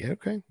 I mean,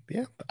 okay,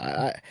 yeah.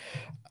 I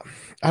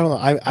don't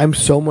know. I'm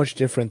so much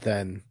different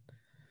than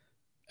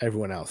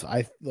everyone else.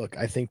 I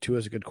think Tua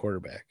is a good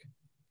quarterback,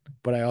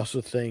 but I also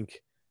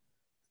think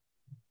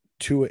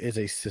Tua is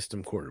a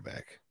system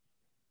quarterback.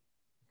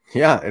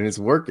 Yeah, and it's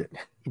working.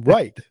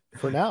 Right,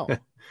 for now.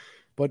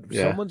 But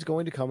someone's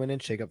going to come in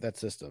and shake up that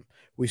system.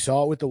 We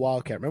saw it with the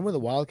Wildcat. Remember the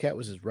Wildcat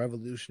was his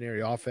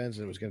revolutionary offense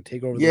and it was going to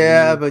take over the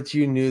league? But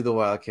you knew the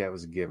Wildcat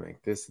was a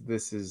gimmick. This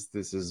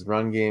is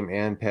run game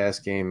and pass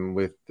game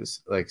with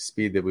this like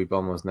speed that we've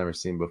almost never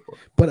seen before.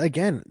 But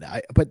again,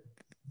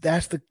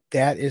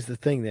 that is the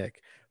thing,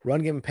 Nick.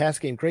 Run game and pass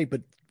game, great,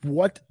 but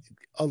what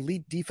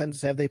elite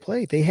defenses have they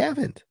played? They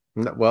haven't.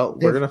 No, well,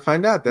 we're gonna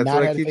find out. That's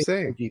what I keep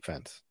saying.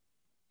 Defense,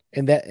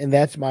 and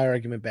that's my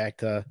argument back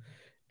to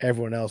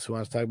everyone else who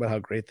wants to talk about how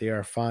great they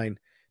are. Fine,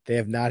 they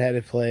have not had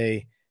to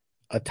play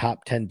a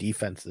top 10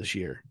 defense this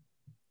year.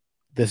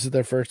 This is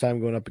their first time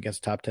going up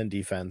against top 10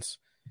 defense,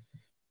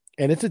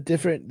 and it's a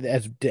different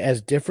as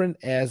different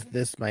as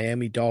this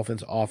Miami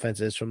Dolphins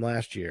offense is from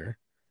last year.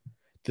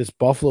 This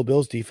Buffalo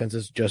Bills defense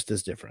is just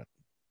as different.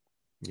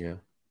 Yeah.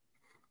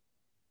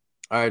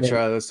 All right,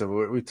 Charlie,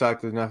 listen, we've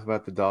talked enough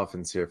about the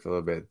Dolphins here for a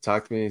little bit.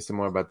 Talk to me some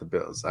more about the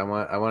Bills. I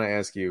want to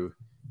ask you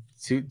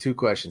two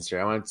questions here.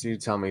 I want you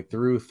to tell me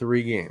through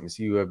 3 games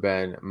you have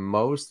been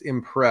most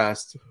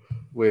impressed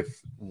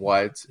with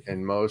what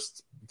and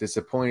most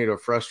disappointed or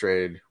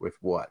frustrated with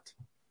what.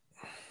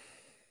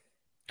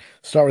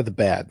 Start with the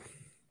bad.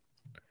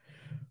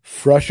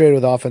 Frustrated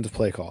with offensive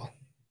play call.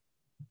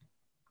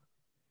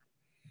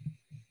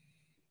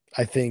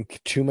 I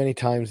think too many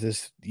times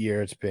this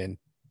year it's been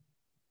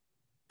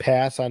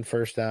pass on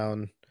first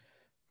down,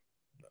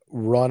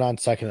 run on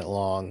second and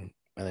long,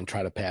 and then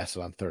try to pass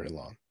it on third and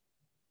long.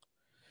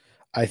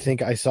 I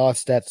think I saw a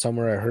stat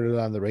somewhere. I heard it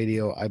on the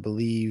radio. I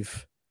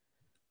believe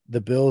the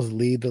Bills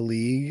lead the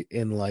league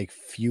in like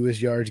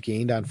fewest yards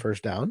gained on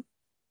first down.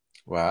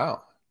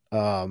 Wow.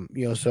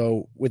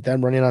 So with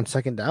them running on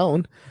second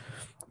down,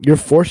 you're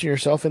forcing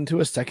yourself into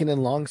a second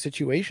and long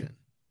situation.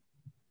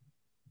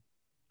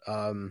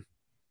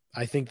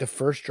 I think the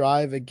first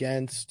drive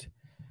against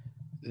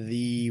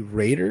the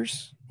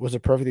Raiders was a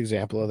perfect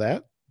example of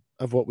that,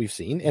 of what we've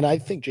seen. And I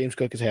think James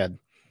Cook has had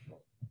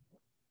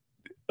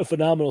a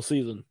phenomenal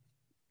season.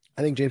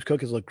 I think James Cook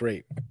has looked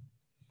great.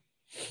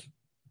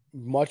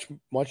 Much,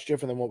 much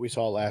different than what we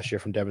saw last year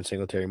from Devin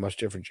Singletary, much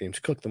different James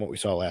Cook than what we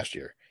saw last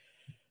year.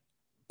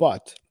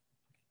 But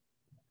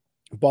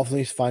Buffalo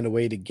needs to find a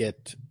way to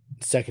get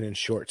second and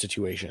short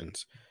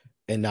situations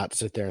and not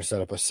sit there and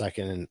set up a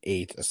 2nd and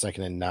 8, a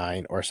 2nd and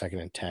 9, or a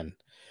 2nd and 10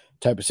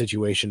 type of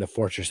situation to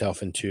force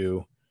yourself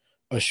into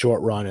a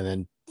short run and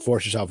then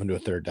force yourself into a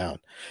third down.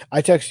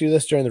 I texted you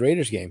this during the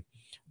Raiders game.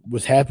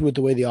 Was happy with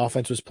the way the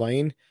offense was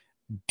playing.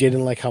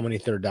 Didn't like how many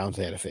third downs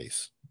they had to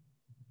face.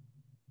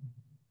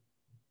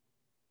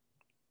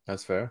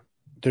 That's fair.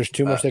 There's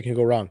too much that can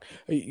go wrong.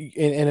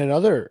 And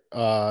another,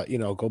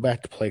 go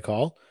back to play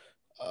call.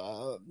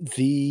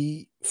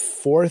 The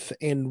 4th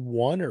and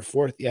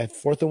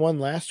 1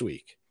 last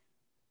week.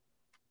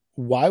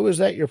 Why was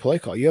that your play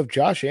call? You have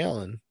Josh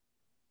Allen,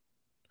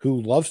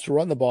 who loves to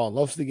run the ball and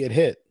loves to get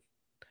hit.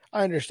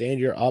 I understand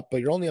you're up,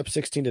 but you're only up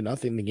 16-0.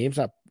 The game's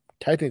not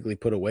technically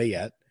put away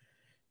yet,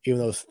 even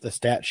though the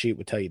stat sheet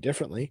would tell you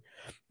differently.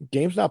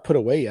 Game's not put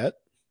away yet.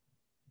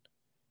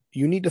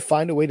 You need to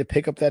find a way to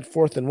pick up that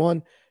 4th and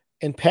 1,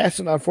 and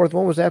passing on 4th and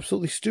 1 was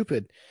absolutely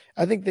stupid.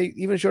 I think they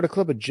even showed a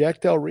clip of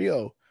Jack Del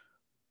Rio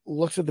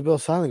looks at the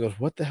Bills silent and goes,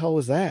 "What the hell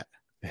was that?"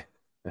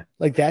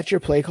 Like, that's your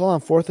play call on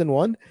 4th and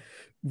 1?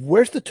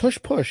 Where's the tush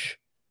push?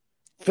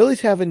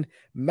 Philly's having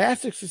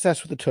massive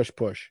success with the tush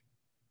push.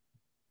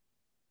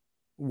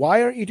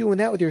 Why aren't you doing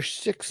that with your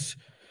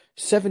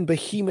 6'7"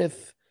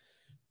 behemoth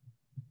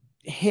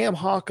ham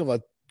hock of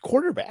a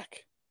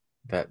quarterback?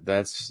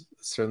 That's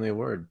certainly a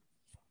word.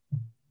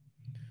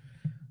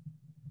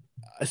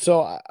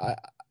 So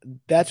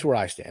that's where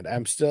I stand.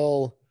 I'm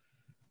still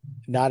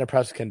not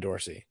impressed with Ken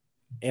Dorsey.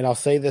 And I'll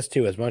say this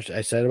too, as much as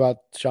I said about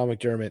Sean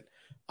McDermott,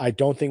 I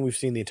don't think we've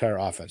seen the entire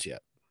offense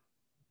yet.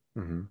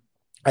 Mm-hmm.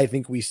 I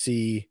think we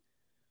see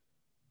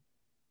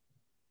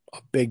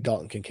a big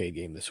Dalton Kincaid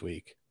game this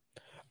week.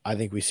 I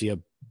think we see a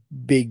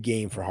big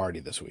game for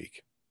Hardy this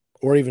week,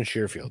 or even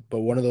Shearfield.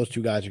 But one of those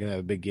two guys are going to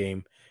have a big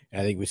game,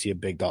 and I think we see a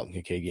big Dalton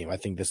Kincaid game. I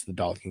think this is the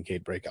Dalton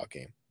Kincaid breakout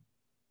game.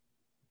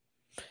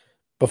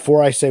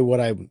 Before I say what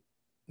I'm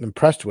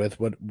impressed with,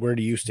 where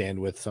do you stand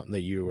with something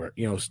that you were,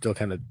 still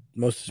kind of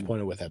most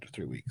disappointed with after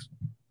 3 weeks?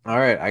 All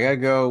right, I gotta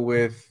go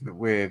with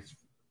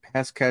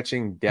pass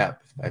catching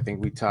depth. I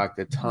think we talked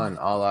a ton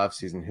all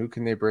offseason. Who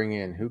can they bring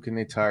in? Who can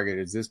they target?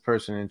 Is this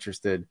person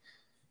interested?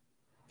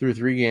 Through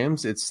 3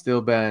 games, it's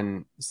still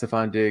been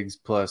Stephon Diggs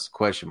plus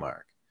question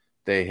mark.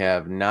 They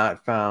have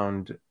not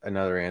found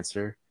another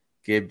answer.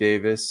 Gabe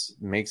Davis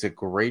makes a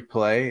great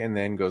play and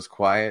then goes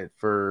quiet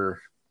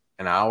for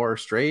an hour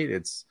straight.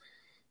 It's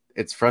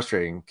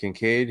frustrating.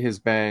 Kincaid has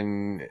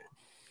been,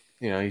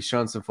 he's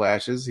shown some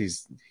flashes.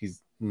 He's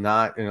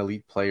not an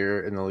elite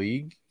player in the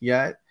league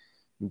yet.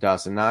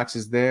 Dawson Knox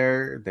is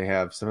there. They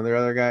have some of their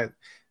other guys.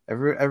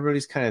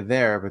 Everybody's kind of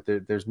there,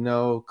 but there's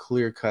no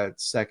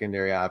clear-cut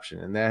secondary option,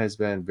 and that has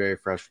been very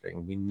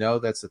frustrating. We know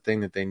that's the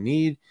thing that they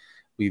need.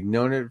 We've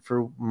known it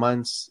for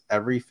months.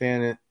 Every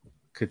fan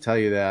could tell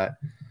you that,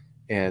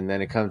 and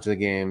then it comes to the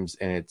games,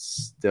 and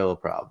it's still a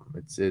problem.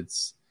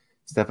 It's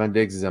Stephon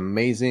Diggs is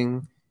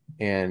amazing,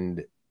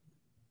 and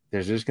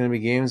there's just going to be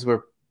games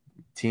where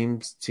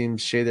teams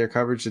shade their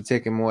coverage to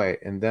take him away,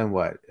 and then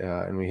what?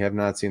 And we have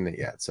not seen that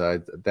yet.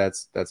 So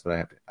that's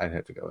what I'd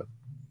have to go with.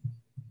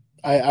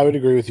 I would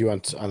agree with you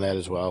on that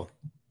as well.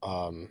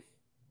 I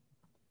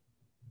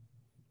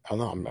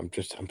don't know.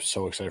 I'm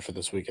so excited for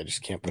this week. I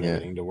just can't put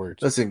anything into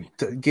words. Listen,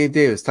 Gabe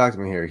Davis, talk to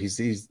me here.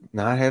 He's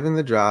not having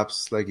the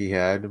drops like he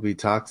had. We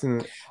talked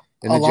in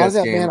a lot of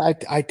that, game. Man.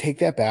 I take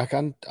that back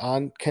on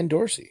Ken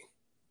Dorsey.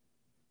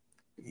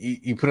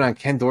 You put it on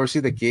Ken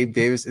Dorsey that Gabe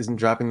Davis isn't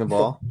dropping the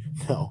ball?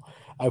 No,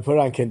 I put it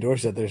on Ken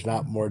Dorsey that there's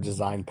not more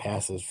designed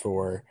passes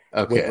for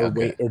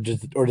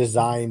or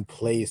design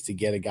plays to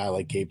get a guy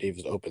like Gabe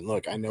Davis open.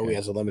 Look, I know he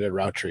has a limited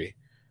route tree,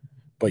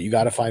 but you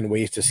got to find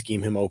ways to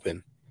scheme him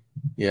open.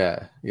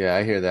 Yeah,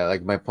 I hear that.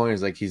 Like, my point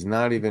is, like, he's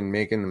not even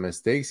making the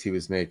mistakes he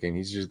was making.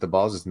 He's just, the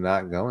ball's just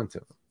not going to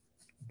him.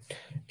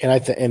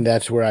 And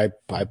that's where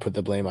I put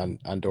the blame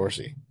on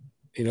Dorsey.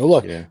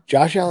 Look,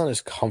 Josh Allen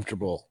is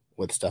comfortable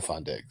with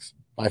Stephon Diggs.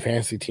 My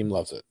fantasy team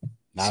loves it.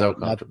 So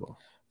comfortable.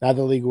 Not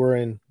the league we're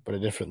in, but a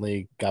different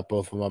league. Got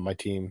both of them on my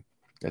team.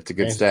 That's a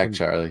good stack,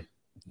 Charlie.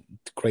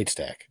 Great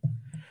stack.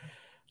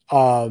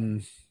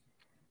 But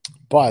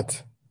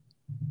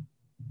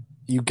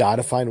you got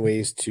to find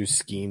ways to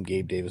scheme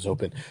Gabe Davis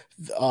open.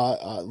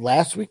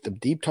 Last week, the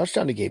deep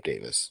touchdown to Gabe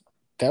Davis.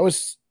 There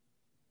was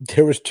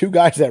 2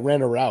 guys that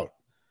ran a route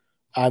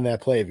on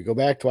that play. If you go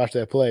back to watch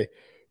that play,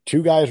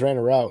 2 guys ran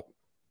a route.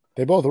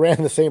 They both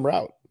ran the same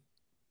route.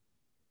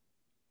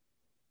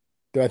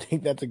 Do I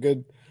think that's a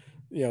good,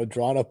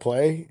 drawn up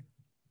play?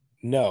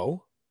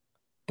 No,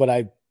 but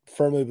I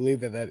firmly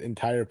believe that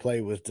entire play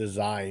was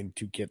designed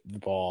to get the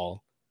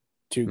ball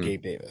to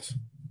Gabe Davis.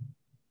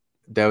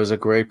 That was a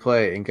great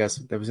play, and guess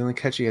that was the only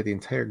catch he had the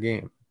entire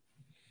game.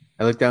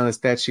 I looked down the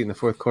stat sheet in the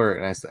 4th quarter,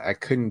 and I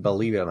couldn't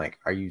believe it. I'm like,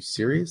 are you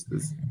serious?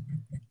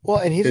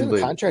 And he's in a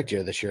contract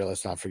year this year.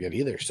 Let's not forget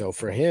either. So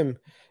for him,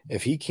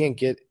 if he can't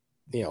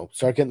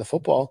start getting the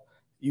football,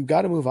 you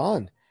got to move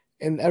on.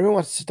 And everyone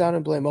wants to sit down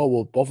and blame,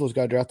 Buffalo's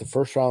got to draft the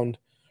first-round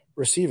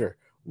receiver.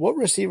 What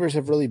receivers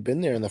have really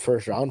been there in the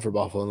first round for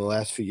Buffalo in the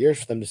last few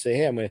years for them to say,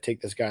 hey, I'm going to take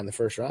this guy in the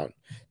first round?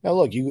 Now,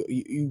 look,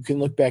 you can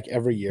look back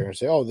every year and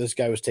say, this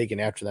guy was taken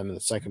after them in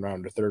the 2nd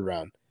round or 3rd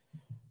round.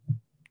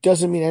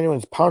 Doesn't mean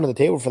anyone's pounding the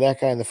table for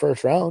that guy in the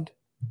first round.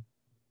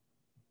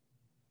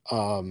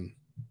 Do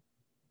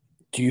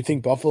you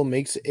think Buffalo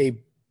makes a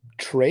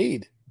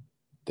trade?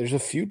 There's a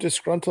few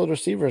disgruntled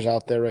receivers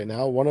out there right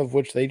now, one of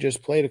which they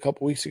just played a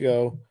couple weeks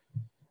ago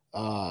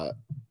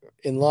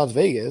in Las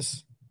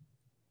Vegas,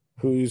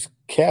 whose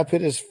cap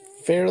hit is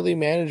fairly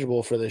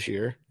manageable for this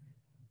year.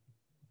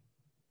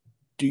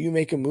 Do you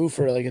make a move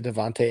for like a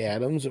Devontae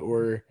Adams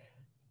or,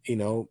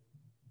 go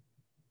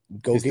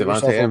is get Devontae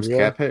yourself Adams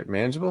cap hit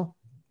manageable?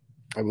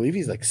 I believe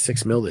he's like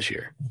 $6 million this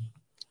year.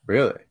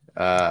 Really?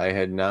 I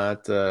had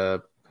not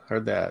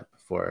heard that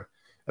before.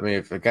 I mean,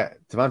 if a guy,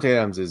 Devontae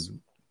Adams is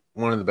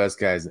one of the best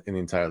guys in the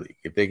entire league.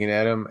 If they can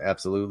add him,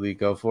 absolutely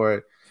go for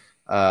it.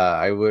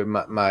 I would.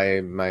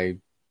 My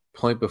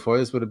point before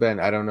this would have been,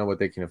 I don't know what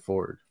they can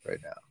afford right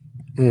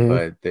now,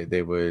 Mhm. but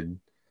they would.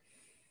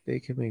 They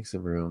could make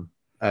some room.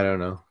 I don't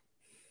know.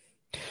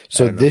 I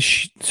So don't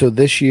know.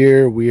 this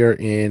year we are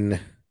in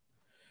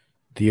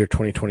the year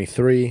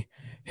 2023.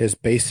 His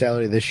base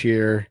salary this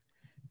year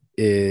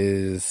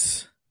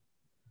is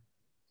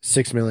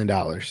 $6 million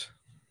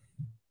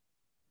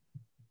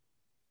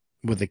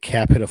with a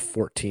cap hit of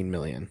 14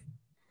 million.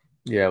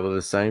 Yeah, well,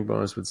 the signing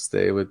bonus would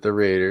stay with the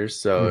Raiders,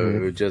 so it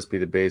Mm-hmm. would just be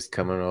the base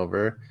coming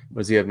over.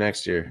 What does he have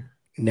next year?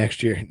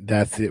 Next year,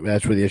 that's where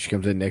the issue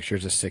comes in. Next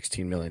year's a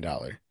 $16 million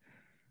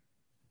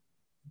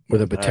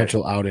with a All right.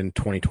 potential out in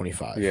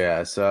 2025.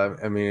 Yeah, so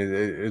I mean,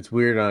 it's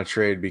weird on a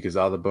trade because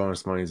all the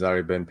bonus money's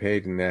already been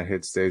paid, and that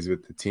hit stays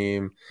with the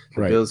team.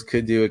 The Right. Bills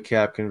could do a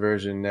cap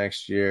conversion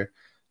next year.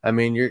 I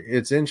mean,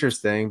 it's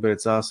interesting, but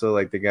it's also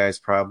like the guy's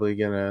probably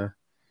gonna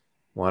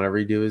want to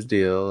redo his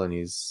deal, and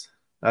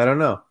I don't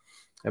know.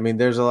 I mean,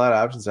 there's a lot of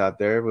options out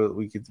there, but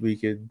we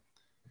could.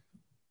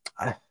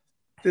 I,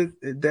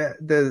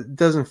 that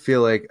doesn't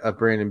feel like a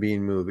Brandon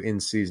Bean move in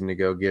season to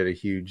go get a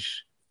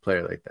huge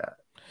player like that.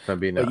 If I'm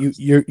being But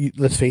honest.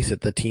 let's face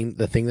it, the thing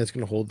that's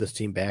going to hold this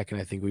team back, and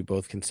I think we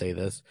both can say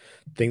this,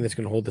 the thing that's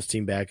going to hold this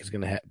team back is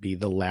going to be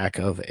the lack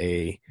of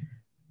a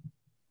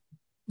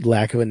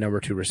number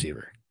two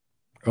receiver,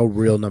 a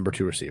real number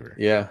two receiver.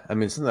 Yeah, I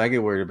mean, something I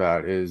get worried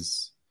about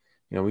is,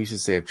 we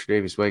should say if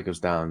Tre'Davious White goes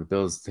down, the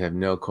Bills have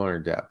no corner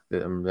depth.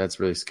 That's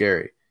really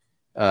scary.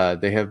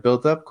 They have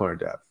built up corner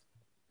depth.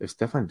 If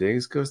Stephon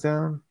Diggs goes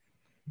down,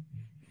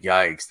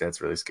 yikes,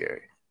 that's really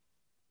scary.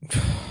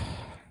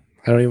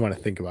 I don't even want to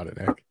think about it,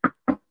 Nick.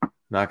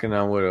 Knocking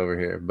on wood over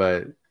here,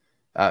 but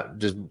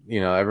just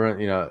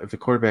everyone, if the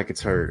quarterback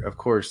gets hurt, of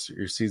course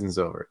your season's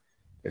over.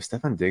 If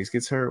Stephon Diggs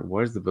gets hurt,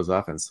 what does the Bills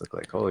offense look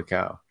like? Holy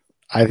cow!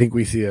 I think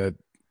we see a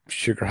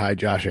sugar high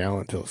Josh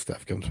Allen until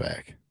Steph comes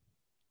back.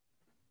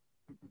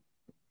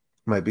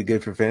 Might be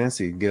good for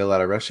fantasy. Get a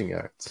lot of rushing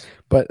yards.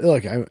 But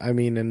look, I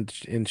mean,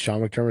 in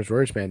Sean McDermott's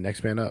words, man,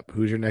 next man up.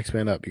 Who's your next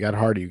man up? You got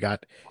Hardy.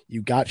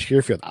 You got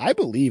Shearfield. I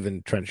believe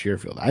in Trent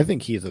Shearfield. I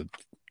think he's a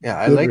Yeah,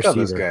 I good like all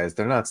those receiver. guys.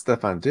 They're not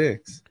Stephon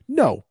Diggs.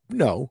 No,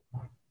 no,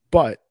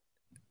 but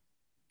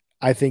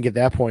I think at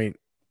that point,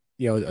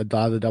 a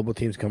lot of the double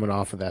teams coming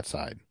off of that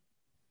side.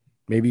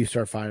 Maybe you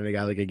start finding a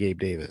guy like a Gabe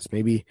Davis.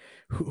 Maybe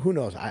who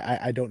knows?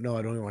 I don't know.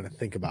 I don't even want to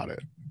think about it.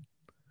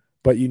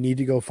 But you need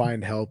to go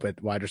find help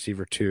at wide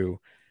receiver too.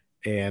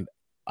 And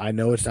I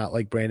know it's not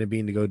like Brandon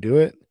Bean to go do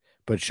it,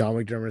 but Sean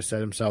McDermott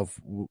said himself,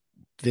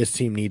 this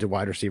team needs a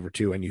wide receiver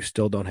too, and you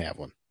still don't have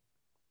one.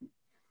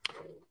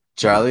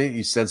 Charlie,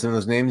 you said some of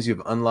those names.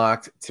 You've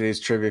unlocked today's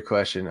trivia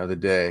question of the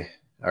day.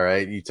 All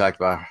right. You talked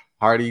about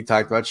Hardy, you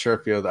talked about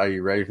Sherfield. Are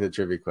you ready for the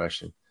trivia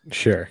question?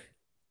 Sure.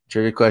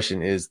 Trivia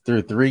question is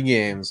through 3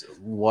 games,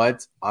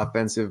 what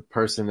offensive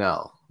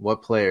personnel,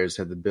 what players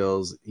have the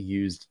Bills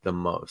used the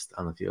most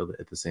on the field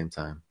at the same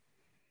time?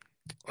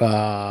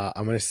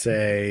 I'm going to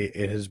say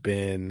it has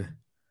been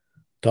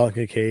Dalton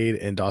Kincaid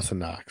and Dawson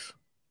Knox.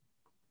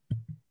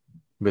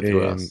 With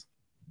who And else?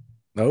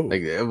 oh,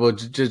 Like, well,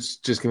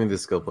 just give me the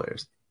skill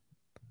players.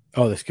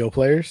 the skill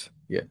players.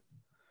 Yeah.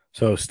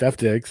 So Steph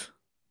Diggs,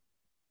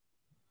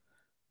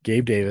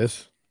 Gabe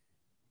Davis,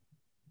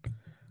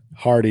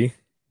 Hardy,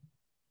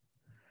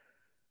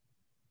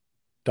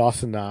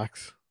 Dawson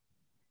Knox,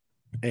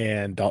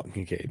 and Dalton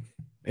Kincaid,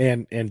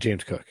 and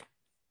James Cook.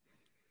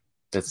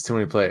 That's too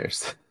many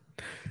players.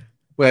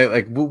 Wait,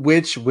 like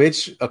which?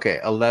 Okay,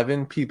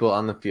 11 people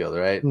on the field,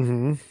 right?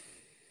 Mm-hmm.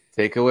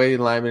 Take away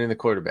the lineman and the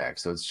quarterback,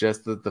 so it's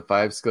just the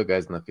 5 skill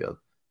guys on the field.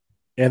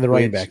 And the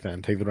running Which back.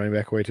 Then take the running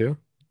back away too.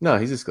 No,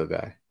 he's a skill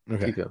guy.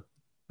 Okay. Keep him.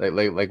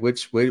 Like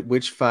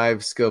which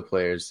 5 skill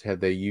players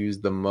have they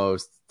used the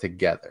most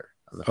together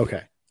on the field?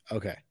 Okay.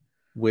 Okay.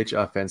 Which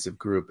offensive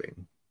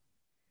grouping?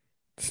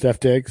 Steph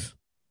Diggs,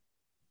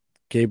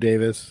 Gabe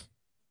Davis,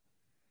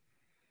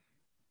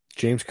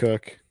 James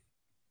Cook,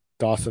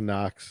 Dawson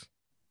Knox,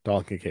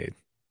 Dalton Kincaid.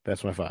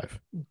 That's my 5.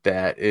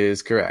 That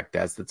is correct.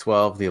 That's the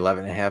 12, the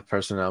 11 and a half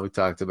personnel we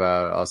talked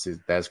about. Also,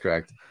 that's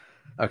correct.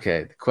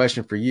 Okay, the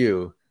question for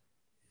you: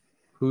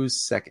 who's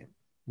second?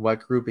 What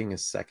grouping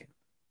is second?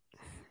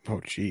 Oh,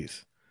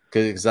 jeez.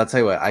 Because I'll tell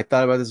you what, I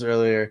thought about this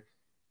earlier.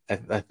 I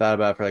thought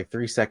about it for like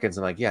 3 seconds.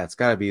 I'm like, yeah, it's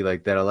got to be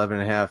like that 11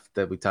 and a half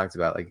that we talked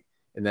about. Like,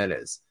 and that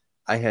is.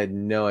 I had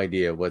no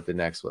idea what the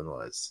next one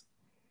was.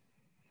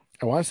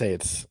 I want to say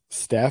it's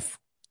Steph,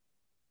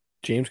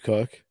 James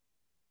Cook,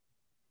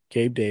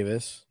 Gabe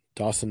Davis,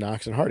 Dawson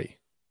Knox, and Hardy.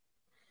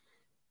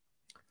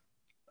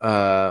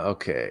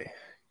 Okay.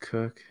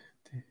 Cook.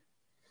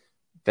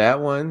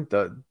 That one,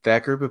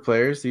 that group of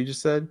players you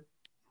just said,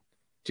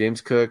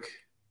 James Cook,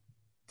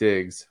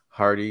 Diggs,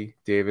 Hardy,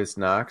 Davis,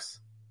 Knox,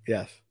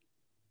 Yes.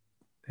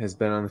 has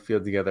been on the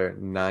field together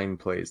 9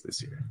 plays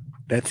this year.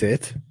 That's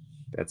it.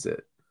 That's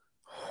it.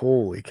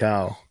 Holy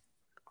cow.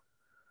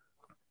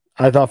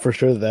 I thought for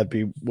sure that'd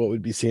be what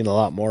we'd be seeing a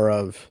lot more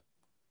of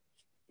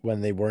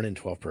when they weren't in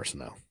 12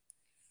 personnel.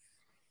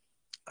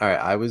 All right,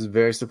 I was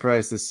very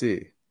surprised to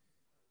see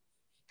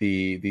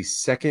the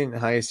second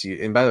highest.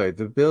 And by the way,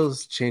 the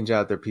Bills change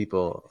out their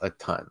people a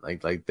ton.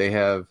 Like they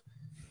have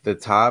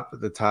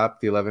the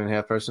 11 and a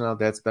half personnel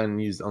that's been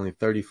used only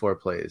 34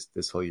 plays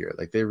this whole year.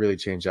 Like they really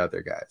change out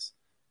their guys.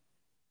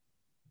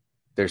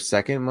 Their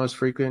second most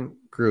frequent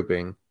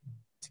grouping: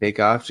 take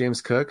off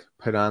James Cook,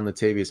 put on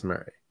Latavius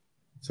Murray.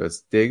 So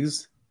it's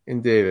Diggs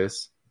and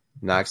Davis,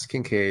 Knox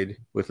Kincaid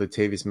with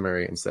Latavius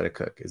Murray instead of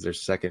Cook is their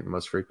second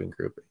most frequent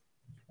grouping.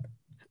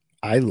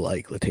 I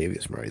like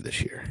Latavius Murray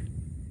this year.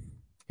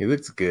 He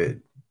looks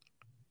good.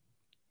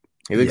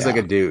 He looks like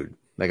Yeah. a dude,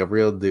 like a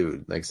real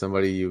dude, like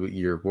somebody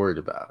you're worried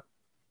about.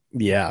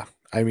 Yeah.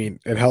 I mean,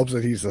 it helps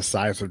that he's the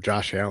size of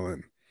Josh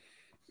Allen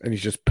and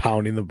he's just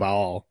pounding the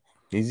ball.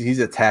 He's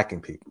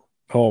attacking people.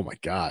 Oh my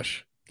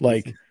gosh.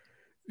 Like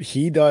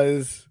he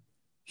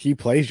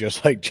plays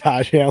just like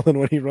Josh Allen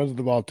when he runs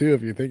the ball too,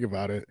 if you think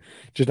about it.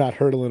 Just not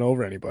hurdling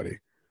over anybody.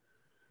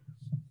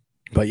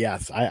 But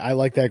yes, I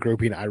like that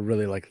grouping. I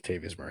really like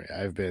Latavius Murray.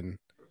 I've been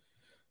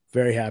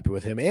very happy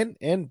with him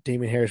and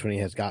Damien Harris when he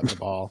has gotten the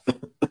ball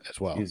as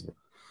well. Excuse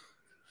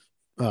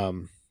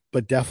me.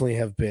 But definitely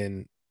have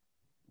been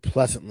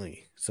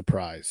pleasantly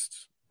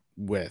surprised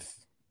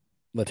with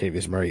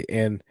Latavius Murray.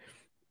 And,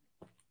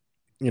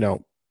 you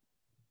know,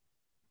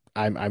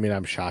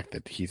 I'm shocked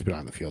that he's been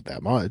on the field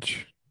that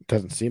much. It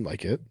doesn't seem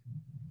like it.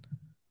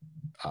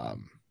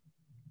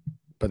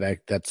 But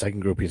that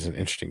second group is an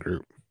interesting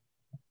group.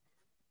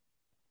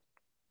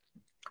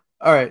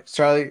 All right,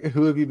 Charlie,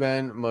 who have you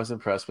been most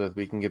impressed with?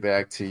 We can get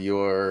back to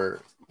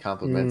your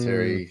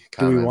complimentary Do we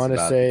comments want to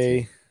about the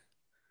team. say?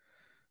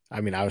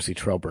 I mean, obviously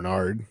Terrel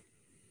Bernard.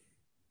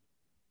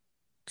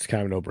 It's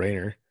kind of a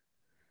no-brainer.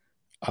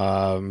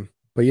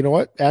 But you know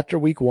what? After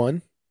week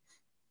 1,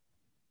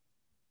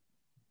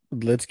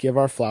 let's give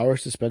our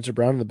flowers to Spencer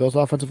Brown and the Bills'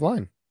 offensive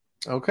line.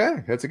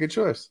 Okay, that's a good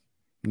choice.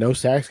 No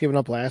sacks given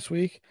up last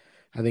week.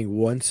 I think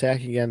 1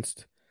 sack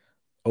against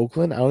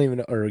Oakland. I don't even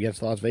know, or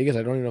against Las Vegas.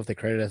 I don't even know if they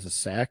credit it as a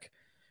sack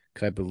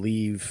because I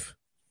believe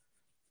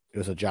it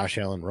was a Josh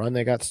Allen run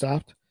that got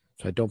stopped.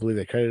 So I don't believe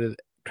they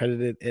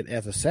credited it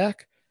as a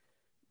sack.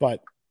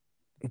 But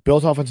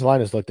Bill's offensive line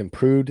has looked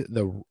improved.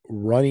 The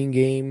running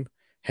game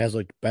has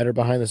looked better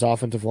behind this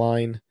offensive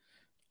line.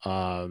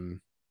 Very,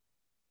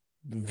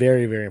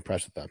 very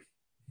impressed with them.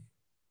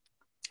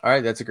 All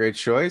right, that's a great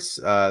choice.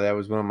 That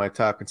was one of my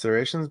top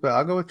considerations, but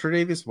I'll go with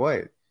Tre'Davious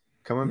White.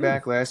 Coming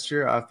back last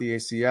year off the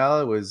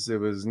ACL, it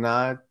was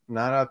not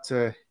up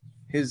to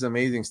his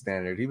amazing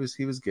standard. He was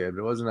good,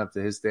 but it wasn't up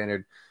to his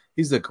standard.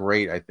 He's looked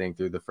great, I think,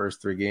 through the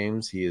first 3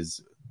 games. He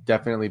is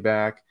definitely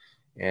back,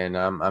 and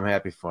I'm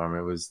happy for him.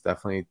 It was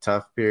definitely a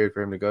tough period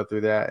for him to go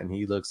through that, and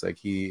he looks like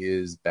he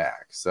is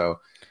back. So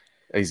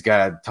he's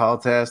got a tall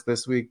task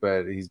this week,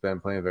 but he's been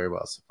playing very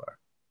well so far.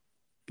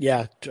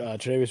 Yeah,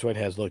 Tre'Davious White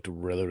has looked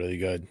really, really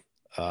good.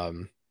 I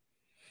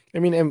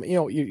mean, and you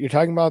know, you're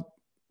talking about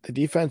the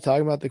defense,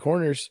 talking about the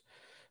corners.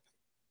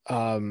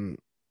 What's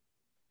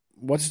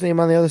his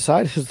name on the other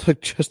side has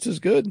looked just as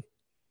good.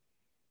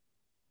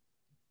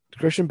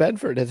 Christian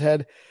Benford has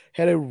had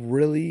a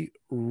really,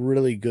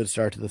 really good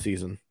start to the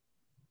season.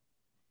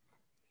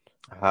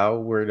 How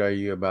worried are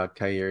you about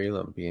Kaiir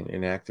Elam being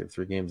inactive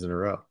 3 games in a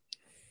row?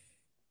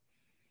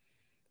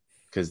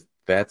 Because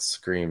that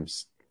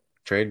screams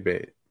trade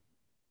bait.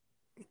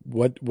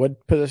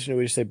 What position do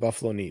we say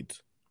Buffalo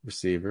needs?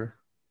 Receiver.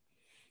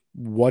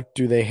 What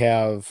do they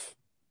have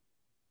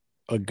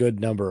a good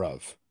number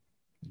of?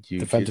 You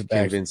Defensive could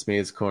backs. convince me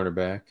it's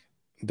cornerback.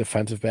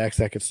 Defensive backs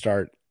that could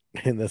start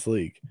in this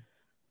league.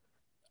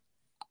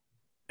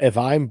 If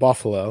I'm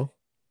Buffalo,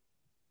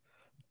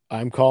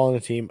 I'm calling a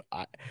team.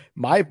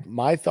 My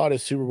thought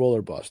is Super Bowl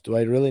or bust. Do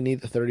I really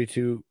need the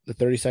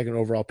 32nd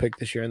overall pick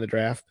this year in the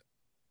draft?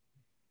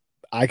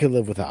 I could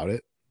live without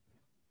it.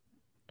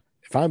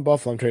 If I'm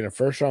Buffalo, I'm trading a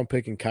first round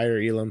pick in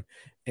Kaiir Elam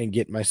and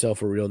get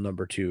myself a real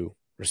number 2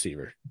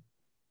 receiver.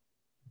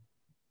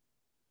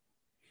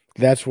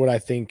 That's what I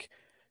think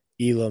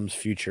Elam's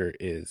future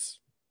is.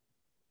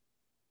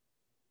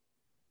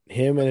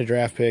 Him and a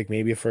draft pick,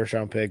 maybe a first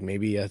round pick,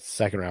 maybe a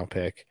second round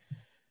pick,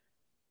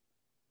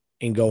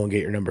 and go and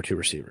get your number 2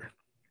 receiver.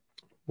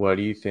 What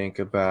do you think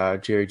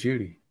about Jerry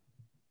Jeudy?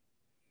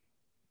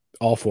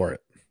 All for it.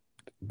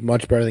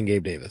 Much better than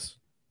Gabe Davis.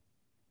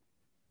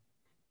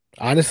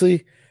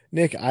 Honestly,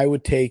 Nick, I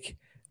would take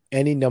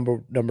any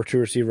number 2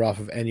 receiver off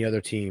of any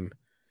other team,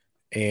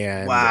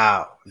 and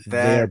Wow,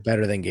 they are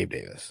better than Gabe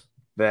Davis.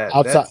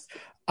 that's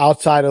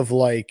Outside of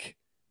like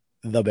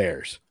the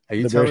Bears. Are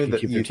you The telling Bears me can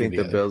that keep you their team think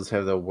the together. Bills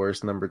have the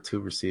worst number 2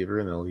 receiver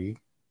in the league?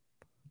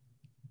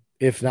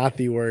 If not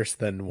the worst,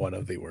 then one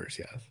of the worst,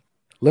 yes.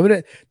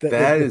 Limited.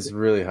 That is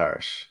really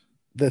harsh.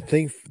 The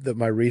thing that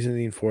my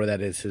reasoning for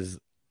that is his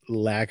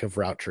lack of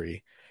route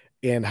tree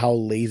and how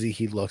lazy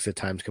he looks at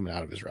times coming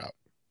out of his route.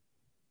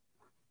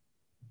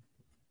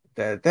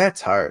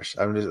 That's harsh.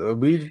 I'm just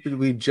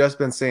we just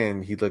been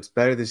saying he looks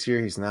better this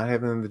year. He's not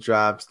having the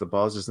drops. The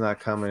ball's just not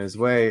coming his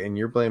way, and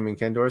you're blaming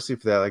Ken Dorsey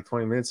for that like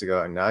 20 minutes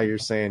ago. And now you're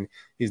saying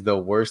he's the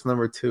worst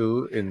number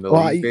two in the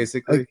Well, league,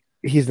 basically.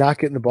 he's not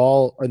getting the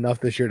ball enough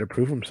this year to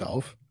prove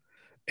himself.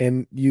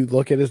 And you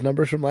look at his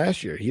numbers from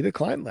last year; he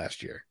declined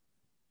last year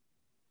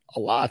a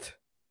lot.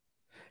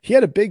 He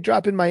had a big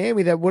drop in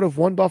Miami that would have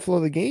won Buffalo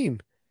the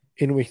game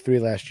in week 3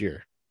 last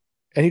year,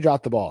 and he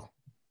dropped the ball,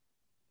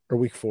 or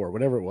week 4,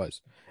 whatever it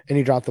was, and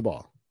he dropped the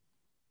ball.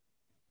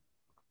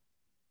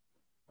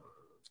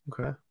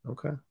 Okay,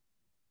 okay.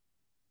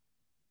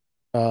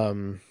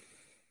 Um,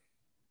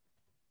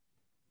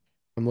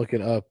 I'm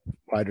looking up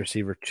wide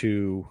receiver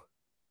 2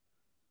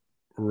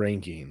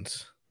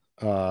 rankings.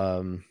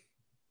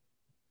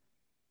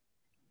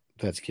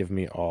 That's giving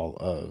me all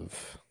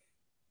of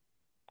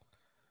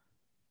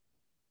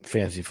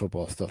fantasy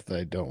football stuff that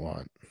I don't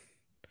want.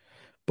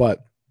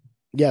 But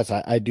yes,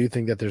 I do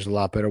think that there's a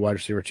lot better wide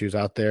receiver 2s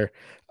out there.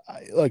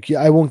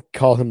 I won't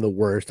call him the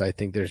worst. I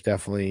think there's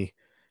definitely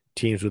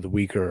teams with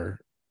weaker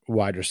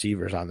wide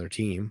receivers on their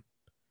team.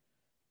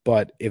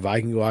 But if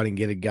I can go out and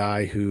get a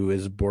guy who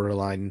is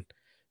borderline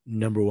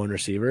number 1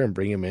 receiver and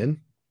bring him in,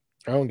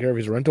 I don't care if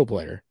he's a rental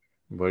player.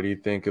 What do you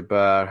think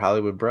about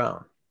Hollywood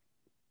Brown?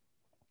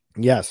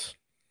 Yes.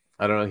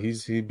 I don't know.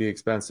 He'd be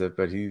expensive,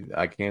 but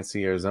I can't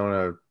see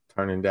Arizona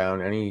turning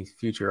down any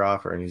future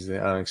offer, and he's on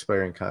an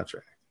expiring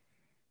contract.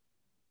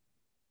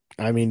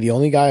 I mean, the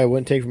only guy I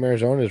wouldn't take from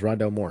Arizona is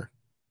Rondell Moore.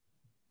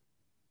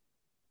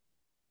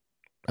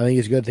 I think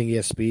he's good. I think he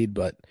has speed,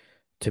 but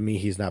to me,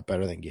 he's not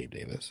better than Gabe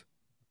Davis.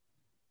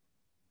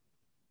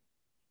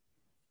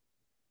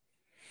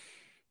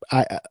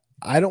 I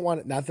I don't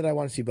want not that I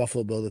want to see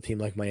Buffalo build a team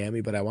like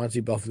Miami, but I want to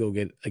see Buffalo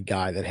get a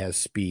guy that has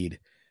speed,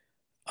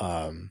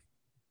 um,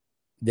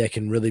 that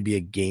can really be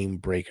a game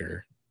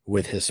breaker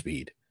with his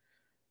speed.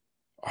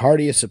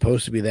 Hardy is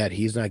supposed to be that.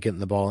 He's not getting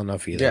the ball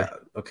enough either. Yeah,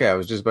 okay. I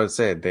was just about to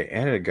say they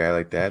added a guy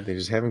like that. They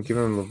just haven't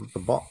given him the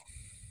ball.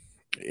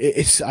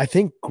 I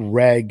think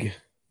Greg,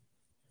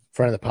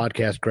 friend of the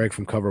podcast, Greg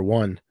from Cover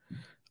One,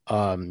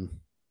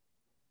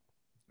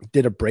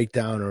 did a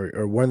breakdown,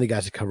 or one of the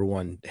guys at Cover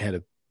One had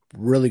a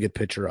really good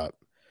picture up.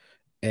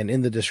 And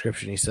in the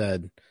description, he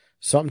said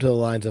something to the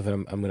lines of,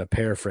 I'm going to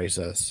paraphrase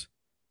this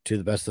to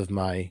the best of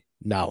my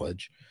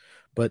knowledge,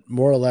 but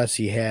more or less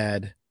he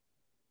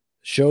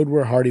showed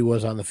where Hardy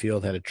was on the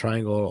field, had a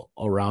triangle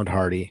around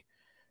Hardy.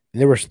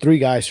 And there was 3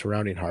 guys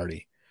surrounding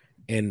Hardy,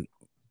 and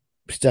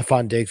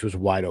Stephon Diggs was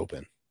wide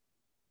open.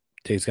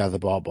 Diggs got the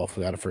ball.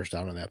 Buffalo got a first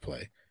down on that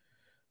play.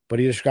 But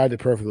he described it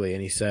perfectly,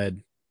 and he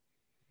said,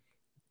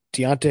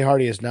 Deontay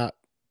Hardy is not,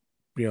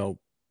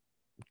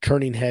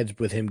 turning heads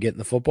with him getting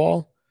the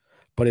football,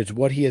 but it's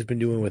what he has been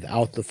doing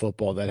without the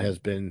football that has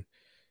been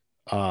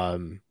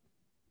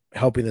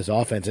helping this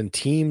offense. And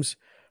teams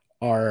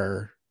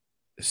are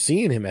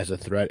seeing him as a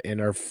threat and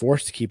are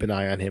forced to keep an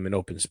eye on him in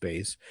open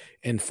space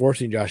and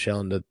forcing Josh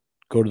Allen to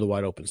go to the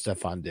wide open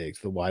Stephon Diggs,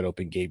 the wide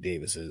open Gabe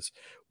Davises,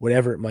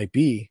 whatever it might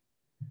be.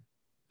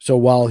 So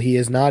while he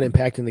is not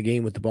impacting the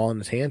game with the ball in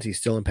his hands, he's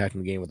still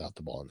impacting the game without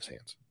the ball in his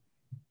hands.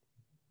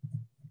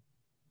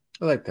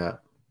 I like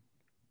that.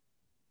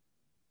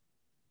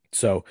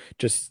 So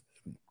just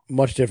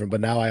much different. But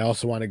now I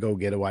also want to go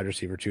get a wide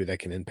receiver too that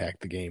can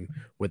impact the game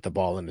with the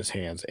ball in his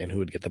hands and who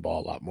would get the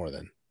ball a lot more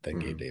than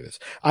Gabe Davis.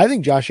 I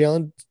think Josh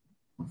Allen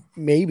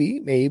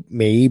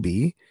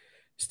maybe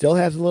still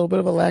has a little bit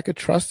of a lack of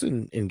trust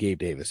in Gabe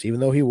Davis, even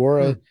though he wore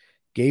a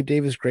Gabe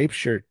Davis grape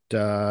shirt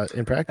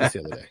in practice the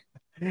other day.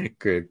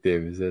 Grape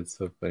Davis, that's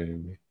so funny to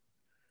me.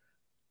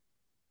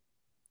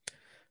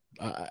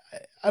 I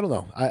don't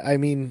know. I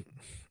mean,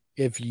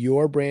 if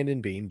you're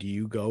Brandon Beane, do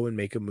you go and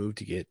make a move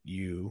to get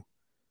you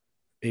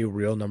a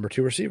real number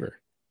 2 receiver?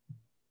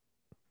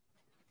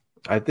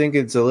 I think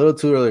it's a little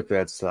too early for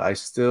that stuff. I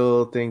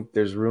still think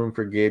there's room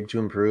for Gabe to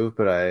improve,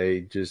 but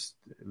I just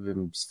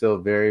am still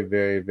very,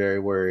 very, very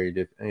worried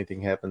if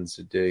anything happens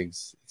to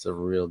Diggs, it's a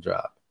real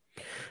drop.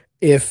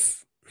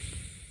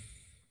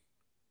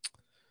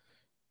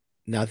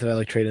 Not that I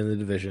like trading the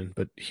division,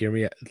 but hear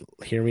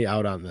me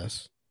out on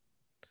this.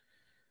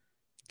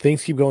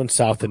 Things keep going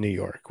south of New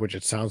York, which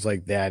it sounds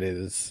like that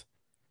is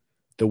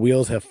the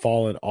wheels have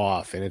fallen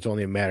off, and it's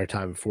only a matter of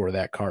time before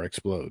that car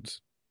explodes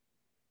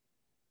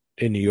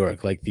in New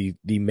York. Like the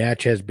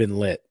match has been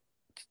lit.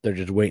 They're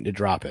just waiting to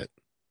drop it.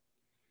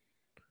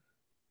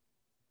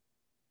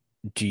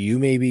 Do you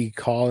maybe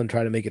call and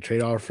try to make a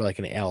trade offer for like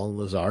an Allen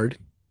Lazard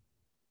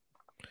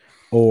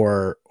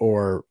or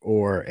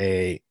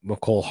a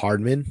McCole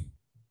Hardman?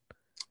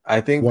 I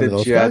think One the of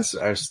those Jets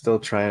guys? are still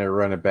trying to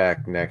run it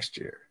back next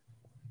year.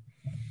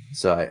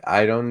 So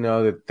I don't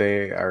know that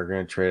they are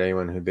going to trade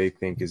anyone who they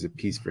think is a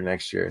piece for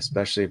next year,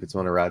 especially if it's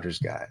one of Rodgers'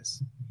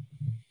 guys.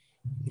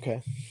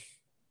 Okay.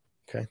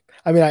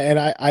 I mean,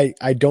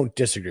 I don't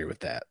disagree with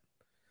that.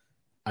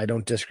 I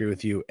don't disagree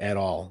with you at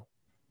all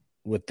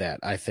with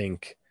that. I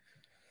think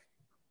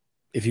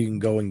if you can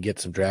go and get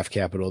some draft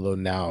capital though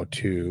now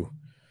to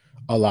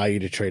allow you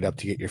to trade up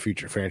to get your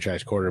future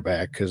franchise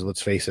quarterback. Because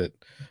let's face it,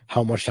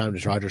 how much time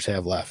does Rodgers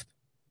have left?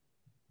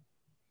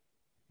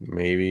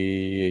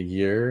 Maybe a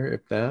year,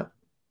 if that.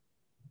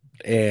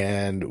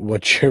 And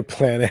what's your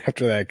plan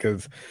after that?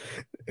 Because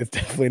it's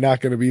definitely not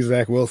going to be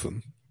Zach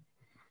Wilson.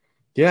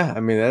 Yeah, I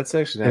mean that's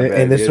actually not a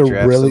bad And this is idea. a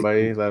Draft really,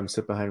 somebody, let him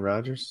sit behind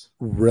Rodgers.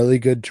 really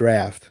good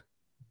draft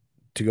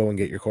to go and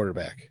get your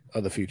quarterback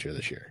of the future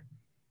this year.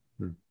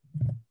 Hmm.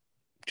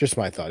 Just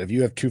my thought. If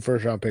you have 2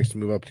 first-round picks to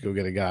move up to go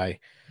get a guy,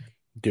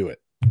 do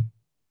it.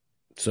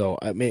 So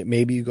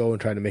maybe you go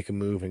and try to make a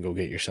move and go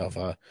get yourself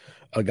a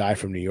guy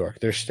from New York.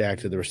 They're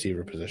stacked at the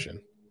receiver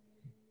position.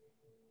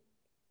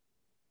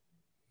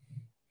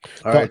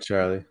 All right, Thought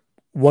Charlie.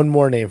 one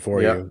more name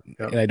for Yep, you,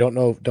 yep. and I don't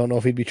know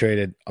if he'd be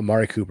traded.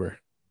 Amari Cooper.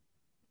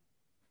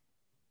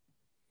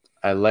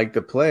 I like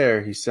the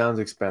player. He sounds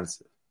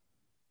expensive.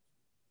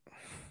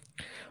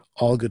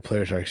 All good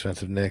players are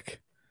expensive,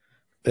 Nick.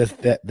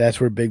 That's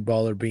where Big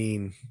Baller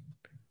Bean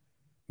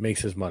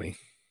makes his money.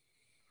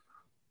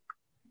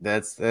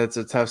 That's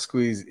a tough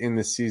squeeze in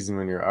the season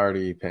when you're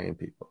already paying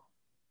people.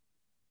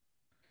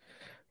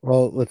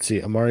 Well, let's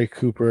see. Amari He's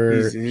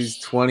Cooper. he's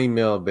 20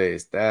 mil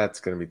base. That's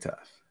gonna be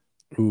tough.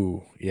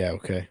 Ooh, yeah,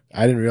 okay.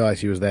 I didn't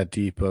realize he was that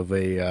deep of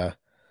a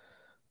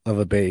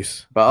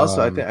base. But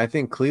also, I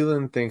think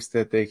Cleveland thinks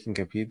that they can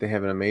compete. They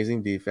have an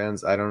amazing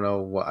defense. I don't know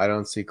what I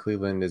don't see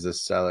Cleveland as a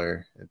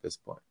seller at this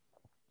point.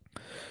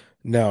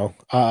 No,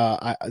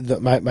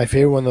 my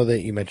favorite one though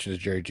that you mentioned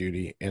is Jerry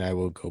Judy, and I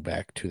will go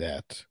back to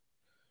that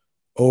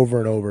over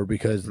and over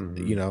because Hmm.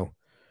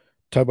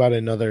 talk about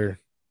another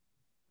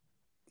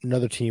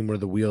team where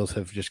the wheels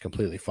have just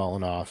completely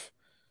fallen off.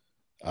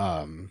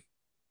 Um,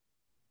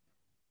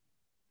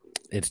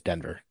 it's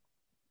Denver.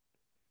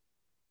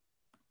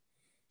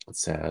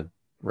 It's sad.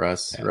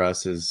 Russ, Yeah.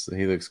 Russ is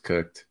he looks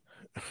cooked.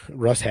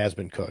 Russ has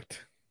been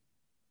cooked.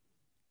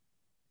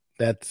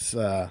 That's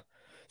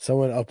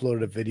someone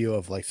uploaded a video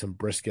of like some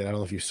brisket. I don't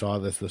know if you saw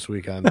this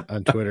week on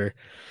Twitter.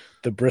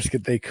 The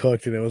brisket they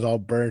cooked and it was all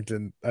burnt,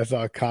 and I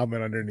saw a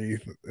comment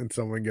underneath, and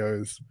someone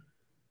goes,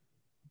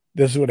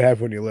 "This is what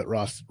happened when you let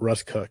Russ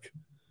cook."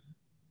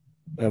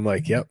 And I'm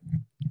like, "Yep,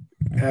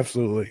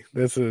 absolutely.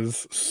 This is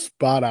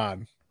spot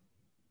on."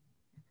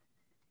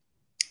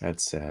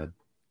 That's sad.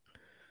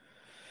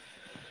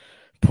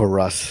 Poor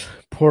Russ.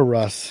 Poor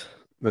Russ.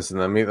 Listen,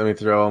 let me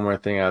throw one more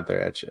thing out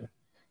there at you.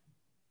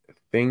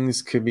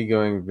 Things could be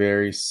going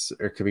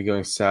could be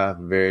going south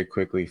very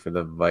quickly for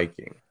the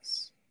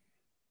Vikings.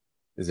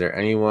 Is there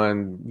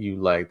anyone you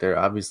like? They're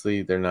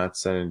not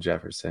sending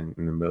Jefferson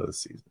in the middle of the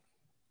season.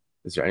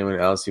 Is there anyone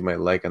else you might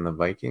like on the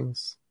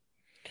Vikings?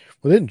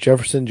 Well, didn't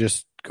Jefferson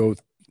just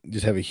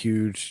have a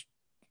huge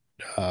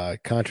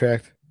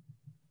contract?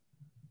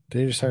 Did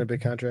he just sign a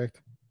big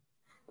contract?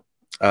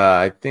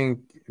 I think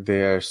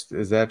they are.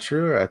 Is that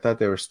true? Or I thought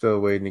they were still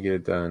waiting to get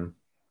it done.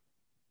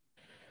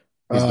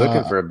 He's looking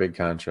Uh, for a big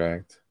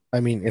contract.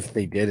 I mean, if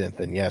they didn't,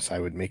 then yes, I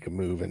would make a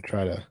move and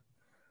try to.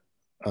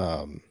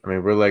 Um, I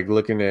mean, we're like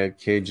looking at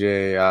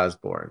KJ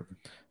Osborne.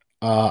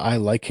 I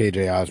like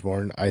KJ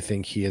Osborne. I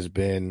think he has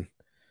been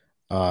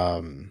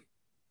um,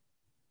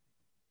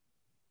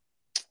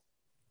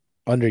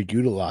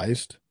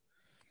 underutilized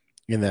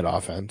in that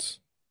offense.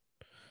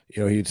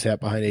 He'd sat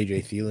behind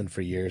AJ Thielen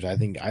for years. I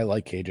think I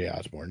like KJ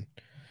Osborne.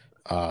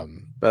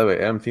 Um, By the way,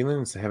 Adam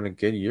Thielen's having a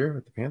good year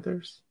with the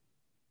Panthers.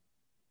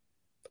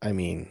 I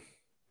mean,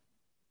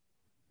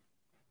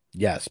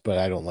 yes, but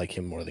I don't like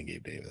him more than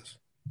Gabe Davis.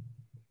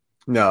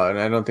 No, and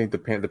I don't think the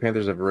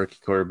Panthers have a rookie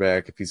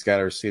quarterback. If he's got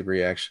a receiver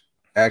he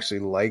actually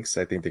likes,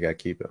 I think they got to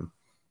keep him.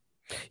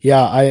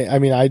 Yeah, I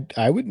mean,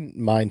 I wouldn't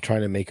mind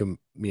trying to make him,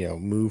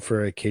 move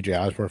for a KJ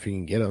Osborne if you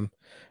can get him.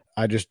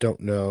 I just don't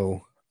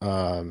know.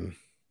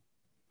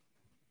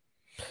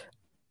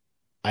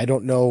 I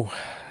don't know.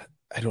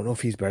 I don't know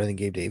if he's better than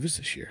Gabe Davis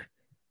this year.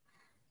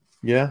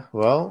 Yeah,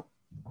 well,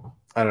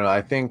 I don't know.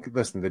 I think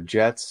listen, the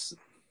Jets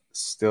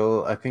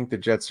still. I think the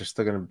Jets are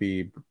still going to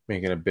be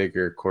making a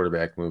bigger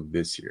quarterback move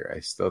this year. I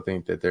still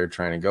think that they're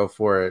trying to go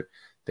for it.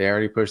 They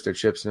already pushed their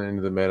chips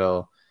into the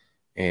middle,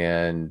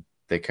 and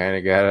they kind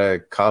of gotta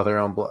call their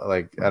own.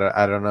 Like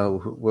I don't know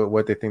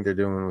what they think they're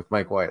doing with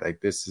Mike White.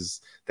 Like this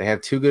is they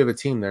have too good of a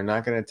team. They're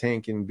not going to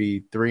tank and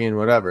be 3 and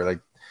whatever.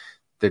 Like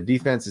the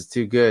defense is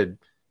too good.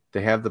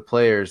 They have the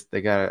players.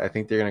 They got. I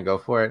think they're going to go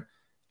for it.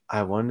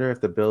 I wonder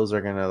if the Bills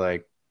are going to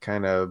like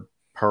kind of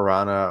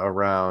piranha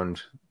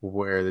around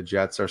where the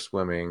Jets are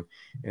swimming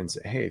and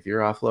say, hey, if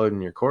you're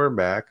offloading your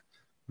quarterback,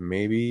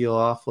 maybe you'll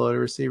offload a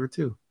receiver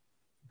too.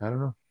 I don't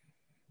know.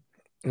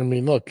 I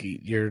mean, look,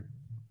 your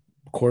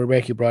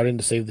quarterback you brought in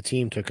to save the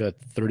team took a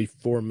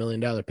 $34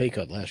 million pay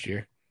cut last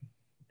year.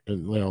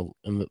 In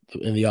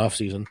the off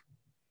season,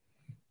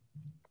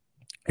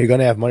 you're going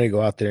to have money to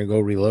go out there and go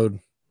reload.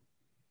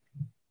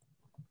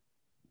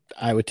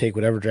 I would take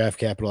whatever draft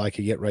capital I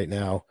could get right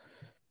now,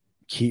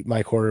 keep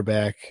my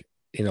quarterback,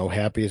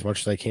 happy as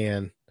much as I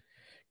can.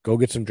 Go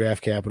get some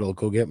draft capital.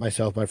 Go get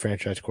myself my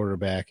franchise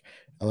quarterback,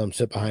 and let him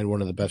sit behind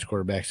one of the best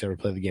quarterbacks to ever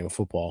play the game of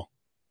football.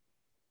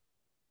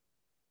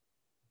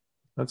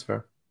 That's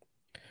fair.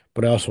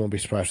 But I also won't be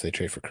surprised if they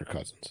trade for Kirk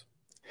Cousins.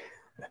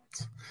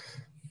 That's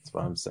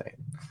what I'm saying.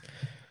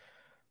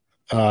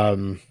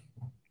 Um,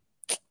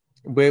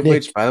 Which,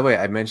 Nick, by the way,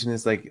 I mentioned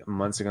this like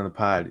months ago on the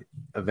pod.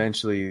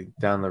 Eventually,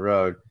 down the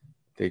road,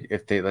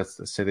 if they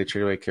let's say they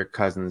trade away Kirk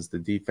Cousins, the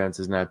defense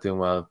is not doing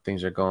well,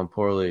 things are going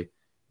poorly.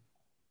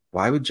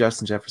 Why would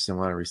Justin Jefferson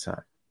want to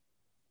resign?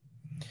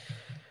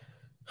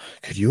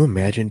 could you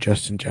imagine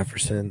Justin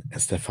Jefferson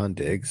and Stephon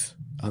Diggs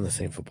on the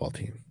same football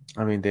team?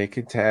 I mean, they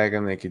could tag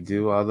him, they could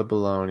do all the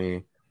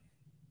baloney.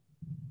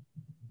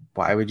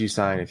 Why would you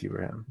sign if you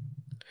were him?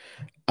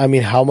 I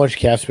mean, how much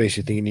cap space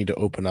do you think you need to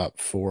open up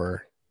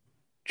for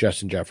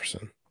Justin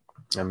Jefferson?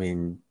 I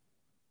mean,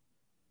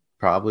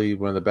 probably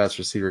one of the best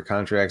receiver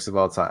contracts of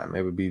all time.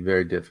 It would be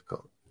very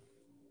difficult.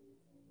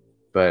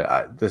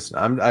 But listen,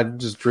 I'm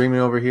just dreaming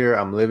over here.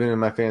 I'm living in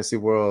my fantasy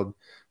world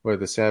where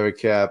the salary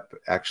cap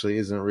actually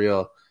isn't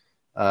real.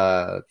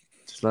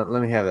 Just let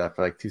me have that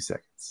for like 2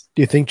 seconds.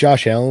 Do you think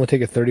Josh Allen would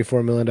take a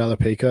 $34 million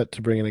pay cut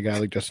to bring in a guy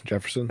like Justin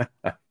Jefferson?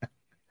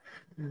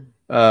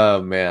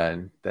 Oh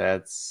man,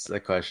 that's a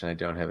question I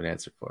don't have an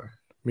answer for.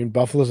 I mean,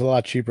 Buffalo's a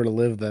lot cheaper to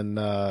live than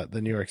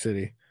New York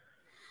City.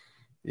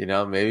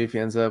 Maybe if he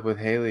ends up with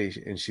Haley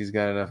and she's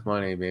got enough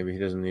money, maybe he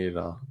doesn't need it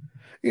all.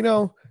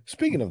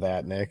 Speaking of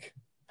that, Nick,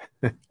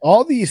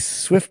 all these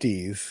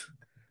Swifties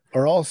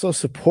are also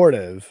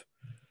supportive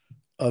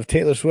of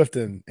Taylor Swift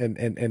and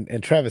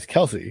Travis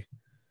Kelce.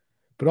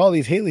 But all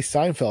these Haley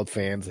Steinfeld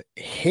fans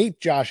hate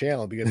Josh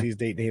Allen because he's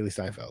dating Haley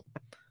Steinfeld.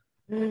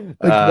 Like,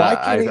 why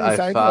can't Haley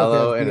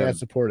Steinfeld fans be as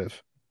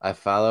supportive? I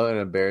follow an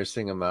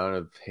embarrassing amount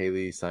of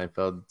Haley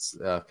Steinfeld's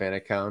fan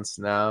accounts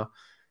now.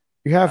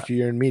 You have to.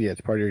 You're in media.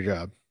 It's part of your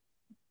job.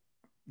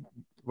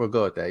 We'll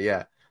go with that.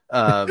 Yeah.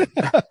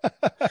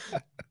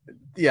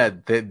 Yeah,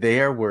 they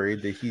are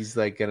worried that he's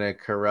like gonna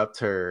corrupt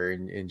her,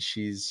 and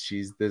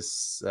she's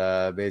this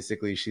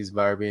basically she's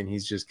Barbie and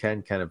he's just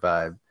Ken kind of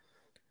vibe.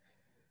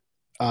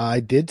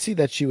 I did see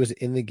that she was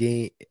in the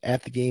game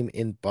at the game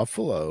in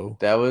Buffalo.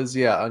 That was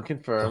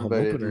unconfirmed,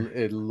 but opener.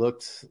 it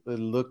looked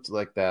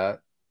like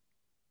that.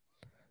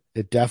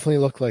 It definitely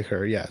looked like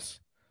her. Yes,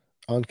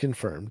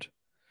 unconfirmed.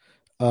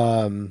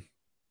 So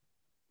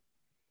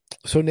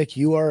Nick,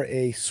 you are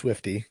a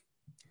Swiftie.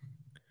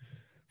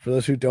 For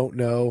those who don't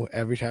know,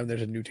 every time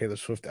there's a new Taylor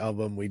Swift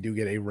album, we do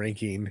get a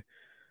ranking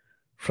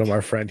from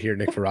our friend here,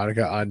 Nick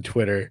Veronica, on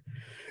Twitter.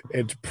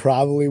 It's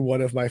probably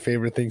one of my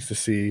favorite things to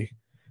see.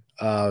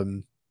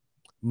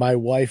 My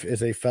wife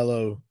is a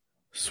fellow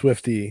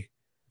Swiftie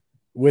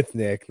with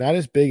Nick, not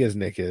as big as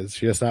Nick is.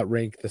 She does not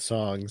rank the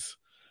songs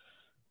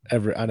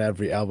on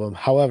every album.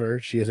 However,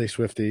 she is a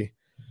Swiftie.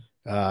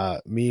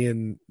 Me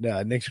and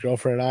Nick's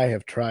girlfriend and I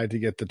have tried to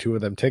get the two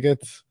of them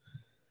tickets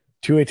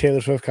to a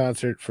Taylor Swift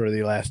concert for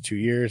the last 2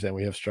 years, and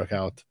we have struck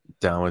out.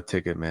 Down with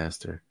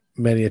Ticketmaster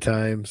Many a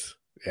times.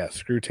 Yeah,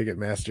 screw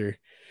Ticketmaster.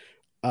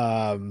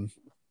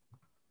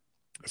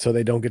 So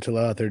they don't get to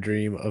live out their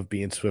dream of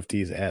being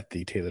Swifties at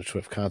the Taylor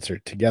Swift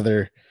concert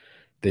together.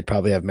 They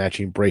probably have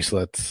matching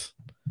bracelets,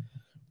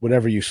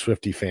 whatever you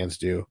Swiftie fans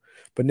do.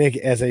 But Nick,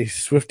 as a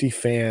Swiftie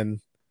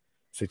fan,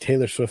 as a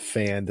Taylor Swift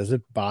fan, does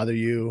it bother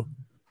you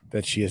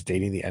that she is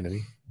dating the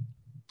enemy?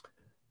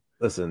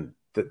 Listen,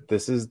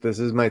 this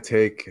is my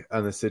take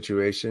on the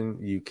situation.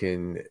 You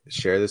can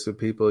share this with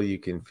people. You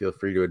can feel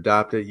free to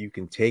adopt it. You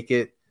can take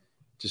it.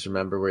 Just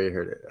remember where you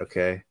heard it,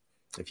 okay?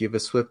 If you have a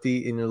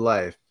Swiftie in your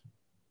life,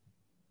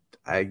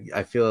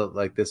 I feel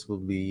like this will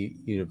be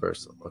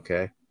universal,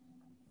 okay?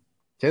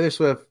 Taylor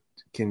Swift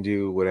can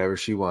do whatever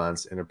she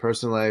wants in her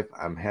personal life.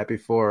 I'm happy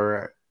for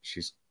her.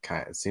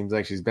 It seems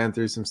like she's been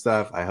through some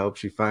stuff. I hope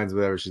she finds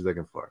whatever she's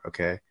looking for,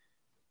 okay?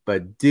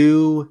 But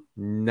do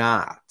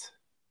not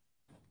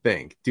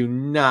think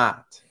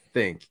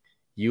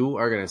you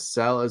are going to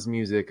sell us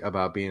music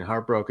about being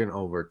heartbroken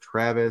over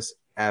Travis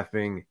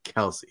effing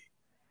Kelce.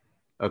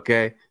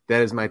 Okay,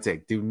 that is my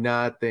take. Do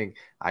not think.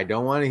 I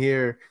don't want to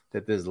hear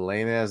that this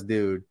lame ass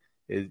dude.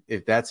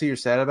 If that's who you're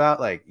sad about,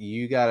 like,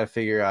 you got to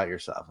figure out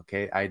yourself.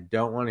 Okay, I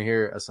don't want to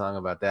hear a song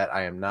about that.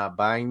 I am not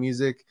buying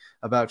music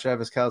about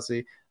Travis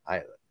Kelce.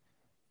 I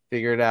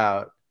figure it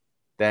out.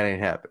 That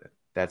ain't happening.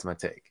 That's my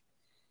take.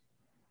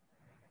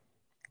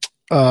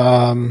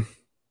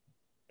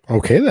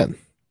 Okay then.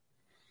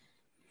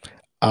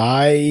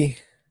 I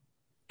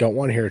don't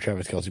want to hear a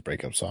Travis Kelce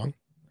breakup song.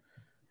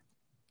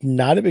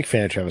 Not a big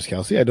fan of Travis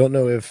Kelce. I don't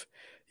know if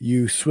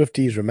you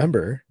Swifties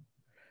remember,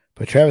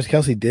 but Travis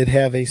Kelce did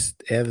have his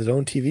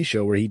own TV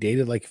show where he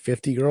dated like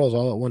 50 girls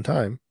all at one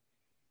time.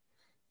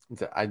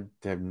 I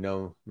have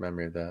no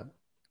memory of that.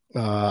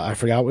 I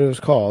forgot what it was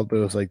called, but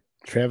it was like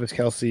Travis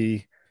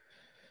Kelce,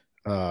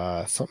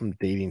 something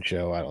dating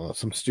show. I don't know.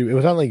 It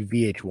was on like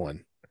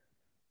VH1.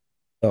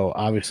 So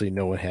obviously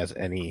no one has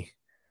any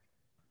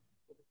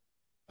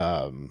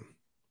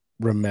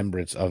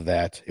remembrance of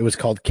that. It was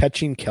called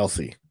Catching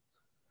Kelce.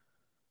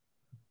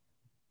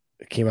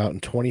 It came out in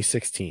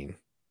 2016.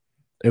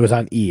 It was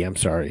on E. I'm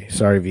sorry.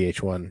 Sorry,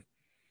 VH1,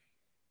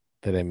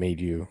 that I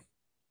made you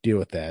deal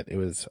with that. It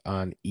was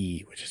on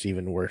E, which is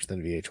even worse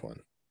than VH1.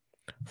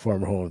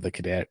 Former home of the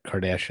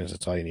Kardashians.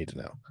 That's all you need to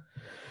know.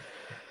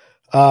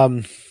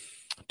 Um,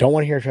 don't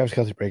want to hear a Travis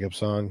Kelce breakup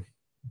song,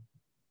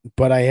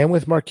 but I am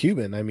with Mark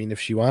Cuban. I mean, if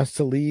she wants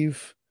to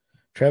leave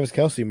Travis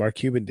Kelce, Mark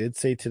Cuban did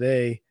say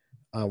today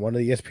on one of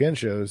the ESPN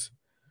shows,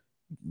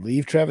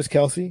 leave Travis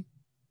Kelce.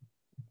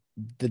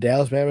 The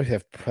Dallas Mavericks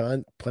have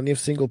plenty of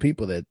single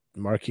people that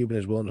Mark Cuban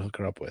is willing to hook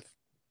her up with.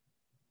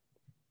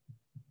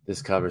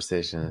 This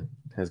conversation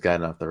has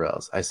gotten off the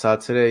rails. I saw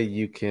today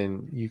you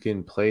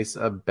can place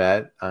a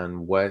bet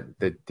on what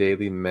the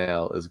Daily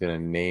Mail is going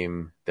to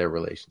name their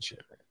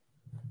relationship.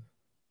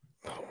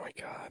 Oh my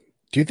god!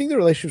 Do you think the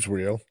relationship's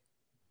real?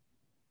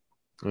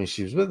 I mean,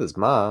 she was with his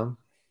mom.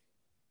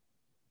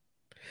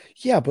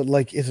 Yeah, but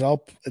like, is it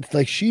all? It's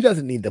like she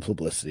doesn't need the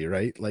publicity,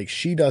 right? Like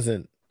she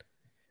doesn't.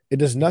 It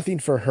does nothing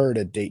for her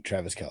to date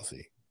Travis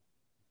Kelce.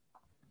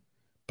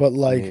 But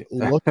I like,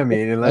 mean, look I at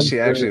what's mean, unless done she for.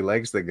 actually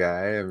likes the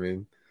guy. I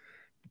mean,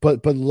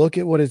 But look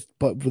at what is.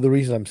 But the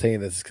reason I'm saying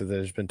this is because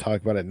there's been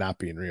talk about it not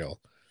being real.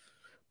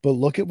 But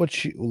look at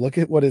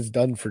what it's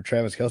done for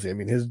Travis Kelce. I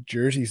mean, his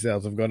jersey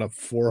sales have gone up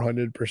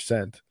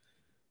 400%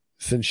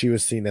 since she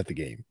was seen at the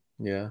game.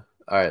 yeah.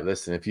 All right,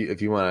 listen. If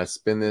you want to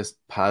spin this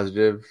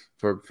positive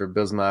for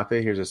Bills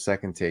Mafia, here's a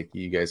second take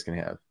you guys can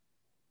have.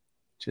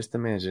 Just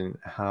imagine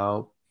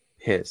how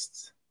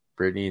pissed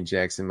Brittany and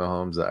Jackson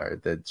Mahomes are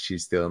that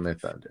she's still in their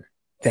thunder.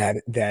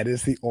 That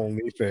is the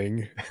only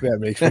thing that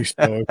makes me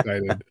so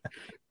excited.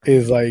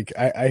 Is like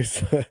I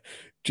saw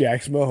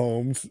Jackson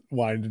Mahomes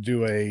wanted to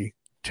do a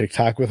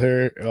TikTok with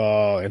her,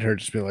 and her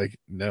just being like,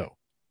 no,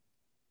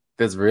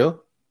 That's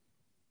real.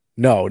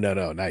 no,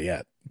 not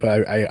yet.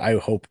 But I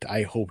hope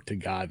to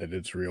God that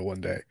it's real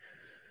one day.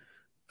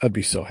 I'd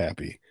be so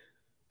happy.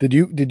 Did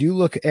you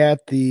look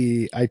at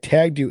the? I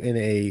tagged you in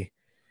a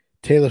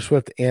Taylor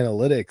Swift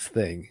analytics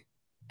thing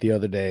the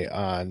other day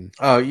on.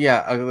 Oh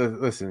yeah,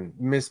 listen,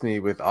 miss me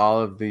with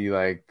all of the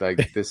like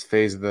this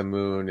phase of the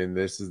moon and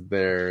this is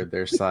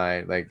their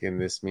sign like and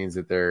this means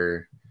that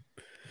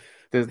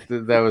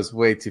that was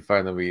way too far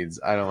in the weeds.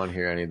 I don't want to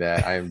hear any of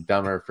that. I am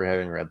dumber for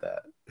having read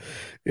that.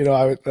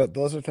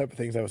 Those are the type of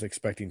things I was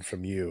expecting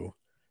from you,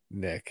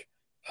 Nick,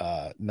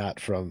 not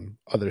from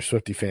other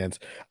Swifty fans.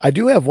 I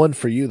do have one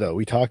for you though.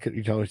 We're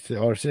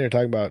sitting here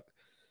talking about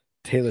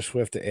Taylor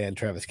Swift and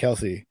Travis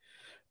Kelce.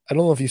 I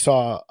don't know if you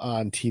saw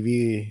on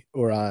TV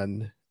or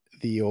on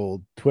the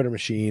old Twitter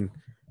machine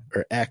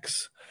or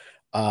X.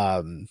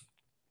 Um,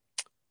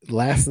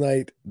 Last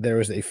night there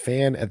was a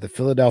fan at the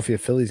Philadelphia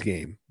Phillies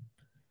game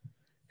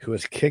who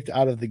was kicked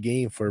out of the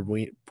game for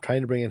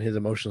trying to bring in his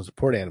emotional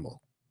support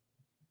animal.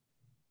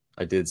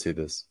 I did see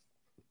this.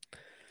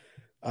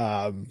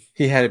 Um,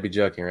 He had to be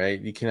joking, right?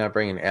 You cannot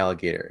bring an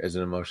alligator as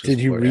an emotional did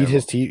you support read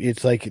his animal. tweet?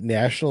 It's like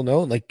national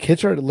known. Like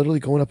kids are literally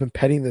going up and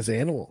petting this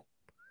animal.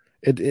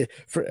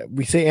 For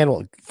we say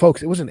animal,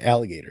 folks. It was an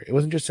alligator. It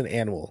wasn't just an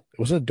animal. It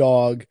wasn't a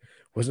dog. It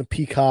wasn't a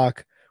peacock.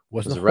 It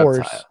It was wasn't a a horse.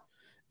 reptile.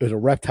 It was a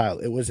reptile.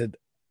 It was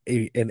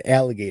an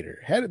alligator.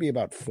 It had to be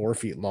about 4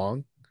 feet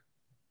long,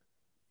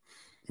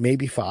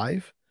 maybe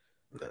five.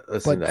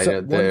 Listen, But I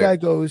know one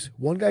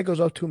guy goes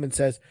up to him and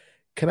says,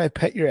 "Can I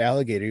pet your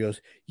alligator?" He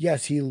goes,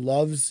 "Yes." He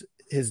loves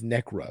his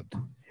neck rubbed,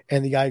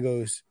 and the guy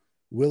goes,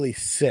 "Willie,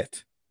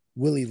 sit."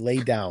 Willie,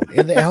 lay down,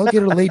 and the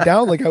alligator laid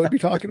down like I would be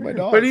talking to my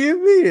What do dog.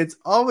 you mean? It's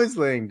always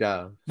laying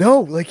down. No,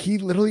 like he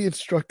literally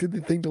instructed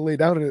the thing to lay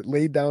down, and it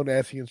laid down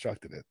as he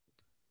instructed it.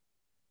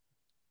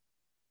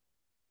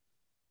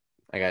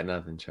 I got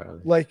nothing,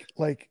 Charlie.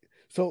 Like.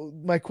 So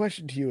my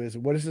question to you is,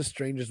 what is the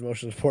strangest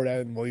motion sport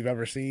animal you've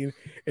ever seen,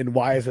 and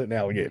why is it an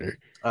alligator?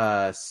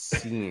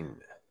 Seen.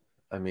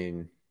 I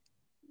mean,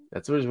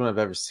 that's the worst one I've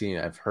ever seen.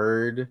 I've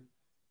heard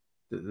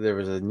there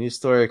was a news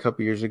story a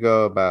couple years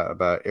ago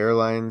about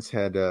airlines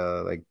had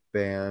like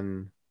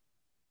ban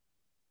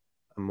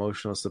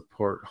emotional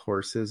support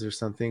horses or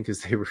something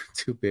because they were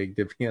too big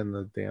to be on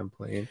the damn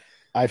plane.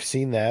 I've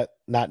seen that,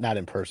 not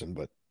in person,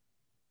 but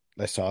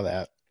I saw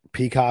that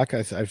peacock.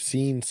 I've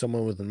seen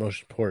someone with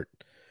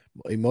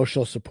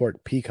emotional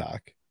support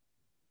peacock.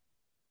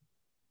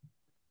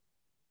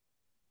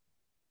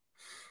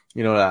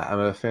 You know what I'm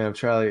a fan of,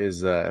 Charlie,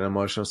 is an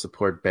emotional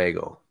support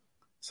bagel.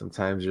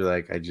 Sometimes you're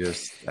like, I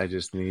just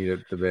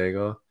need the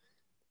bagel.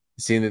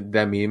 Seeing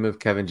that meme of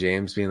Kevin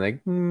James being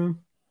like,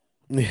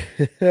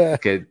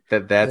 okay,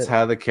 that's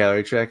how the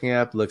calorie tracking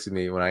app looks at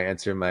me when I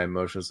enter my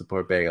emotional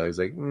support bagel. He's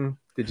like,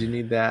 did you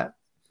need that?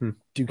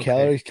 Do Okay.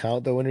 calories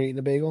count though when you're eating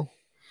a bagel?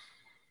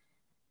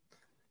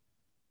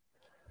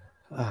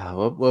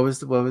 What was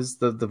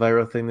the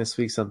viral thing this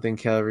week? Something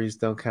calories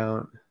don't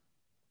count.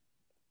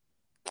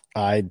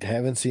 I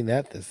haven't seen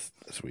that this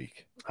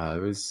week.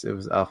 It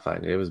was. I'll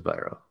find it. It was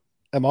viral.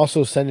 I'm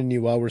also sending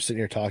you while we're sitting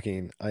here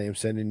talking. I am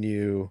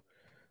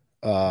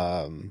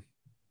um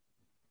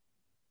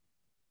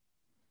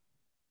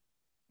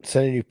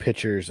sending you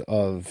pictures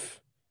of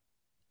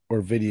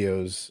or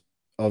videos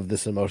of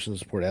this emotional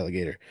support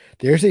alligator.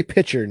 There's a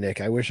picture,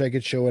 Nick. I wish I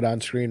could show it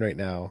on screen right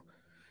now.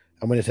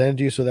 I'm going to send it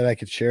to you so that I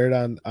could share it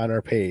on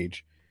our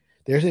page.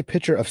 There's a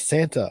picture of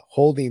Santa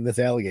holding this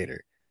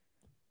alligator.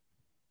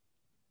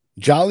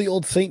 Jolly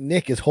old Saint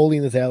Nick is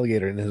holding this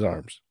alligator in his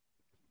arms.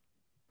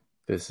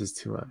 This is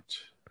too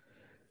much.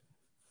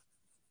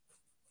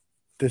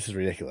 this is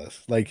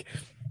ridiculous. Like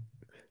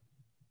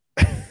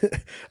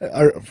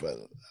our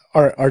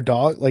our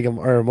dog, like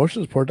our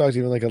emotional support dogs,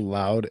 even like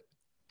allowed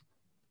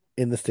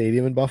in the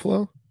stadium in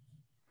Buffalo.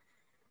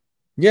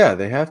 Yeah,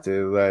 they have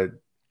to let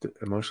the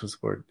emotional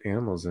support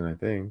animals in, I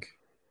think.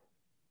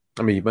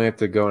 I mean, you might have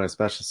to go in a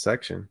special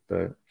section,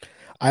 but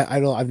I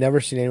don't. I've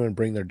never seen anyone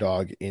bring their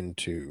dog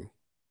into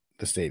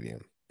the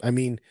stadium. I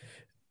mean,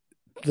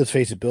 let's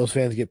face it, Bills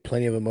fans get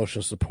plenty of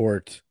emotional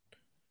support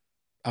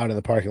out in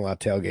the parking lot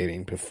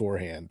tailgating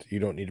beforehand. You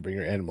don't need to bring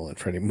your animal in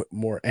for any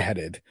more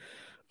added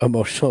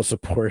emotional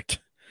support,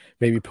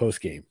 maybe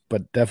post game,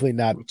 but definitely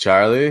not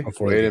Charlie,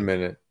 before the wait a game.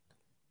 minute.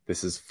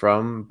 This is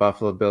from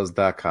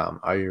BuffaloBills.com.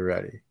 Are you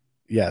ready?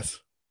 Yes.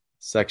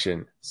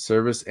 Section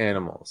Service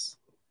Animals.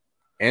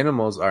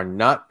 Animals are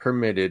not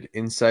permitted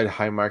inside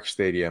Highmark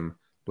Stadium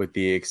with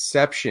the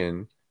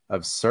exception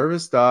of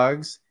service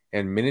dogs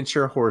and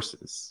miniature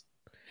horses.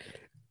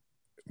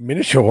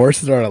 Miniature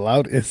horses aren't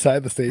allowed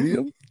inside the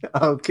stadium?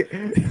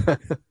 Okay.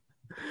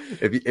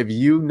 If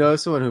you know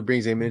someone who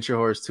brings a miniature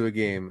horse to a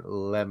game,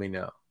 let me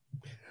know.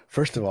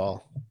 First of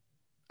all,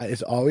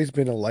 it's always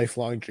been a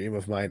lifelong dream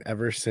of mine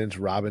ever since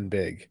Robin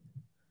Big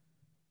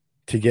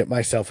to get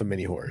myself a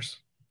mini horse.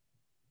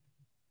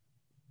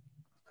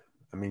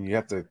 I mean, you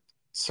have to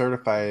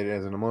certify it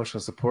as an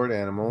emotional support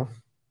animal.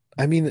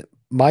 I mean,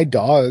 my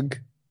dog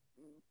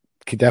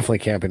could definitely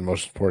camp in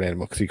most support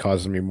animal because he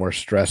causes me more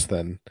stress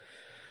than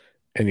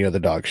any other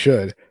dog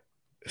should.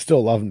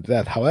 Still love him to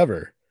death.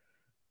 However,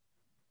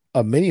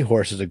 a mini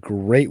horse is a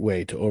great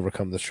way to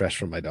overcome the stress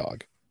from my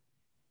dog.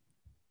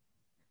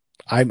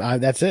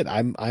 That's it.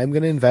 I'm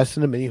going to invest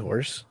in a mini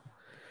horse,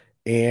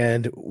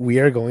 and we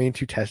are going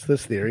to test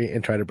this theory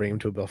and try to bring him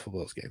to a Buffalo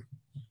Bills game.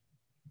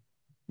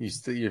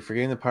 You're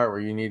forgetting the part where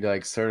you need to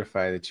like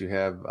certify that you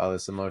have all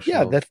this Yeah,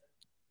 emotional.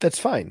 that's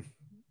fine.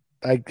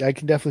 I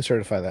can definitely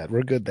certify that.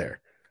 We're good there.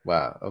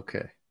 Wow.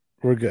 Okay.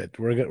 We're good.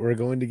 We're good. We're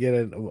going to get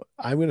an.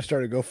 I'm going to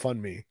start a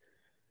GoFundMe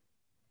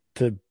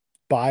to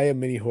buy a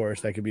mini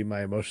horse that could be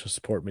my emotional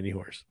support mini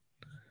horse,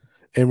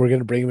 and we're going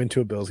to bring him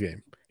into a Bills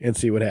game and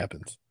see what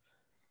happens.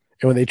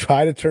 And when they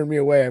try to turn me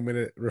away, I'm going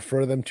to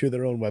refer them to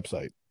their own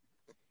website.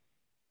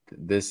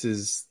 This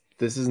is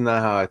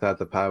not how I thought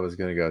the pod was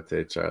going to go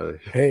today, Charlie.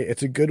 Hey,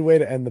 it's a good way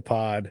to end the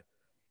pod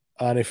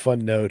on a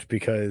fun note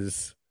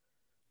because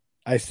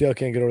I still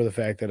can't get over the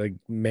fact that a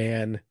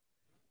man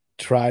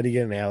tried to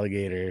get an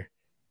alligator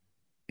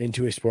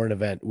into a sporting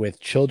event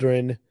with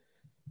children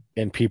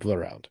and people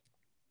around.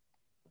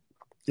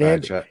 All right,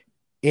 And chat.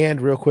 and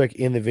real quick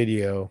in the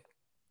video,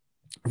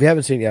 if you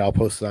haven't seen it yet, I'll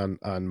post it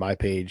on my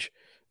page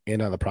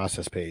and on the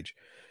process page.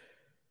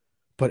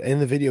 But in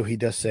the video, he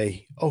does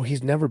say, "Oh,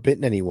 he's never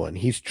bitten anyone.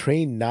 He's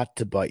trained not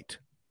to bite."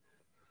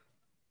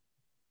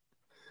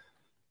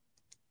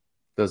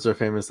 Those are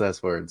famous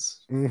last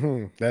words.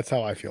 That's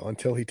how I feel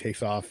until he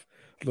takes off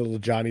little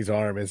Johnny's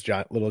arm as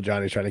little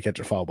Johnny's trying to catch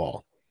a foul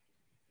ball.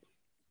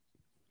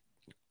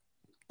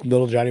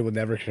 Little Johnny will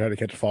never try to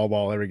catch a foul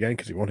ball ever again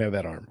because he won't have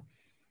that arm.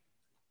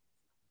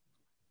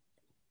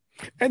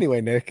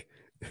 Anyway, Nick,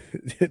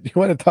 do you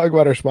want to talk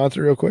about our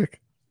sponsor real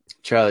quick?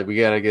 Charlie, we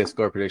got to get a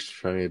score prediction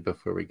from you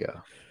before we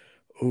go.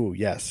 Oh,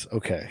 yes.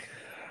 Okay.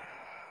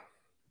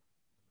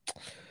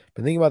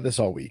 Been thinking about this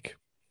all week.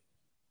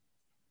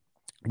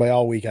 By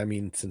all week, I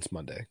mean since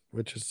Monday,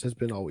 which has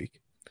been all week.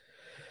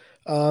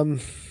 Been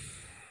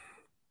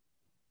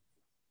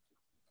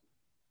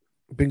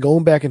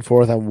going back and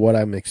forth on what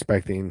I'm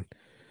expecting.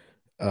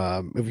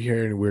 If you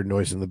hear any weird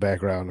noise in the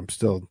background,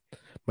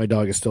 my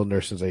dog is still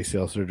nursing his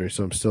ACL surgery,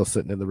 so I'm still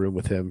sitting in the room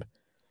with him.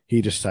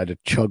 He just decided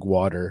to chug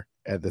water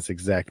at this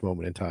exact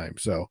moment in time.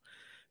 So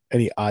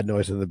any odd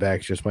noise in the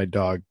back is just my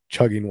dog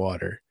chugging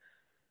water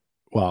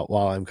while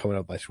I'm coming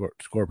up with my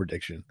score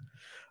prediction.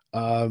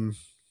 I'm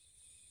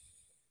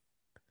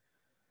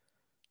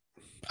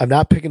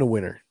not picking a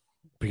winner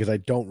because I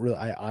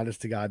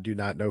honest to God do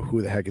not know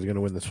who the heck is going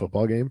to win this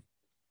football game.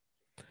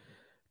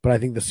 But I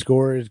think the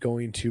score is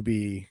going to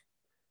be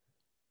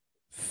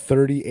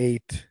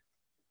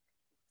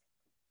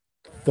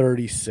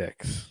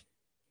 38-36.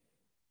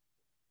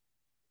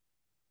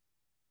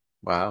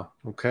 Wow.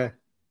 Okay.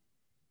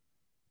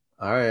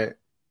 All right.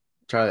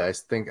 Charlie, I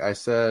think I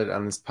said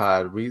on this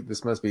pod,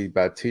 this must be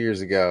about 2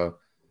 years ago,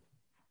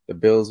 the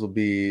Bills will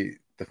be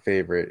the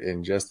favorite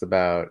in just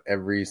about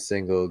every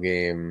single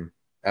game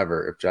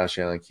ever if Josh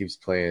Allen keeps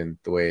playing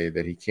the way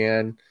that he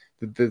can.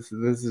 This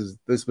was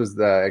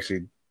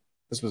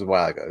a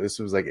while ago. This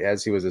was like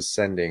as he was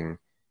ascending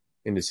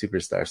into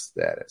superstar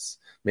status.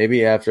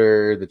 Maybe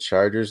after the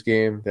Chargers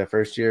game that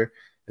first year,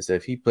 I said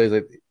if he plays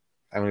like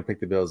I'm going to pick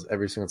the Bills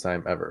every single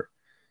time ever.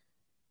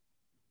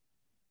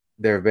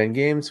 There have been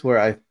games where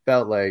I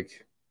felt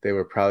like they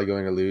were probably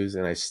going to lose,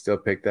 and I still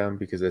picked them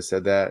because I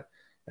said that.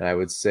 And I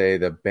would say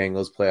the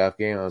Bengals playoff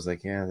game, I was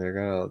like, yeah, they're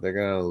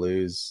gonna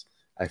lose.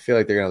 I feel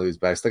like they're gonna lose,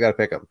 but I still got to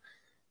pick them.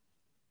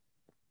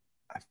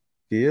 I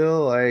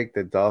feel like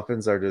the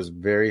Dolphins are just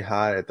very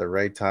hot at the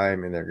right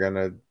time, and they're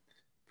gonna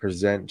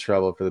present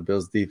trouble for the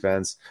Bills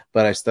defense.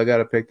 But I still got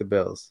to pick the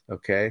Bills.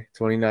 Okay,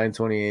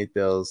 29-28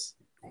 Bills.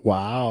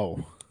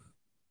 Wow.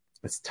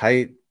 It's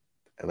tight.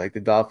 I like the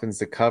Dolphins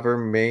to cover.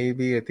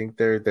 Maybe I think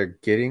they're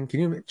getting. Can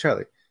you,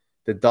 Charlie?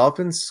 The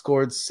Dolphins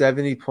scored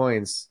 70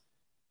 points,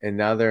 and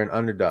now they're an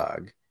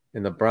underdog.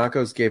 And the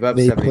Broncos gave up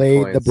They 70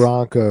 played the points.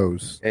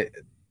 Broncos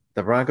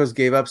The Broncos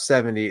gave up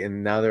 70,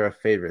 and now they're a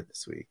favorite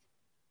this week.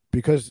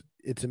 because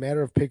it's a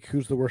matter of pick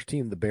who's the worst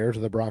team, the Bears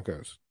or the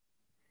Broncos.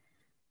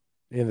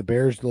 And the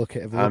Bears have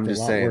I'm looked a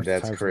just lot saying worse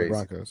at that's times than the crazy.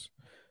 Broncos.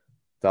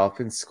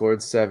 Dolphins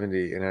scored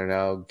 70 and are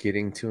now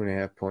getting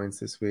 2.5 points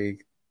this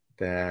week.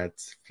 That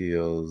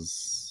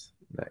feels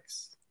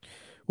nice.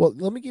 Well,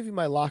 let me give you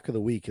my lock of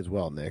the week as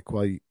well, Nick.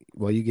 While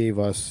you gave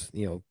us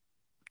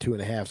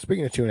 2.5.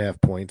 Speaking of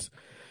 2.5 points,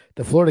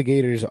 the Florida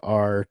Gators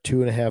are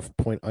 2.5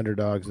 point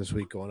underdogs this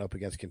week going up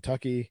against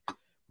Kentucky.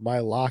 My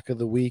lock of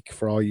the week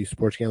for all you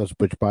sports gamblers,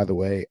 which by the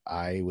way,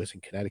 I was in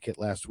Connecticut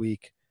last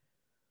week,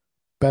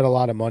 bet a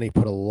lot of money,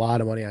 put a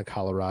lot of money on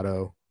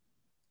Colorado,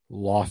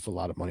 lost a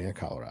lot of money on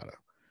Colorado.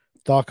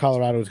 Thought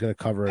Colorado was going to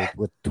cover it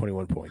with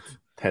 21 points.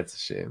 That's a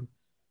shame.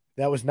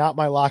 That was not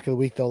my lock of the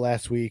week though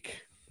last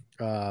week.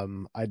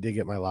 I did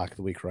get my lock of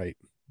the week right.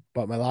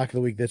 But my lock of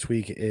the week this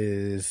week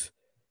is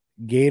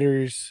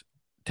Gators.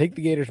 Take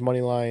the Gators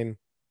money line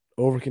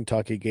over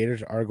Kentucky.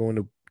 Gators are going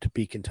to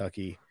beat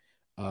Kentucky.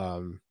 Is it in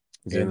And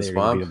the they're going to beat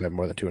swamp? them by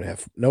more than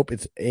 2.5. Nope,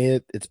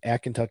 it's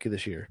at Kentucky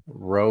this year.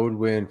 Road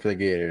win for the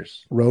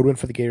Gators. Road win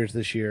for the Gators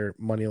this year.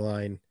 Money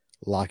line,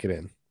 lock it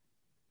in.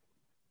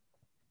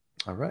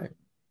 All right.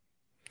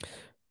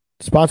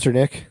 Sponsor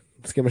Nick,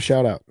 let's give him a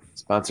shout out.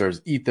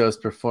 Sponsors Ethos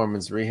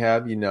Performance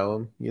Rehab. You know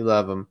them. You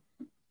love them.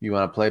 You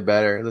want to play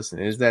better. Listen,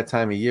 it is that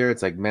time of year.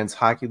 It's like men's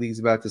hockey league's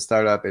about to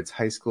start up. It's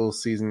high school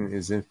season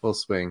is in full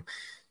swing.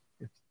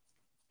 If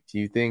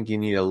you think you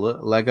need a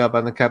leg up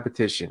on the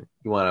competition,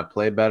 you want to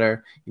play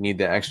better, you need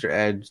the extra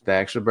edge, the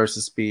extra burst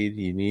of speed,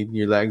 you need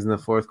your legs in the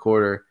fourth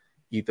quarter,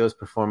 Ethos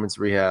Performance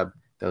Rehab.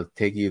 They'll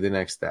take you the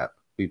next step.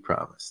 We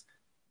promise.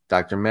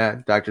 Dr.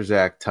 Matt, Dr.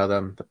 Zach, tell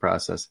them the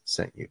process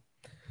sent you.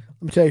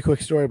 Let me tell you a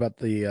quick story about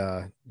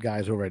the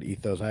guys over at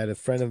Ethos. I had a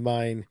friend of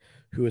mine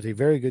who was a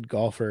very good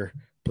golfer,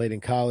 played in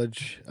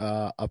college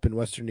up in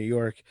Western New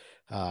York,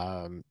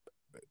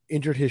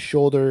 injured his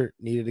shoulder,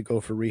 needed to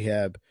go for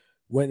rehab,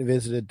 went and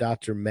visited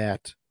Dr.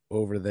 Matt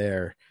over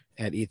there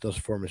at Ethos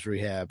Performance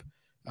Rehab.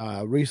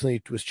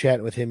 Recently was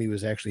chatting with him. He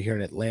was actually here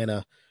in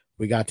Atlanta.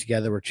 We got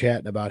together, we're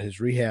chatting about his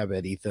rehab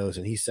at Ethos,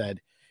 and he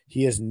said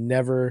he has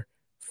never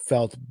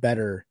felt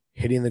better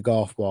hitting the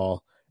golf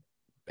ball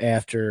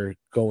after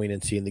going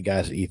and seeing the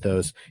guys at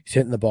Ethos. He's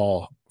hitting the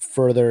ball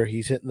further,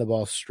 he's hitting the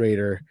ball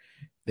straighter.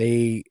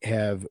 They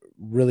have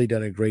really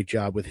done a great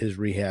job with his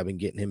rehab and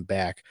getting him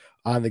back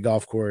on the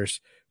golf course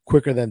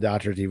quicker than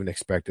doctors even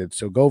expected.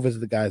 So go visit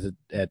the guys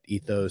at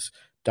Ethos,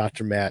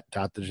 Dr. Matt,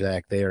 Dr.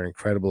 Zach. They are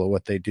incredible at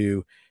what they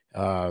do.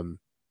 Let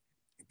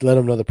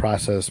them know the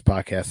Process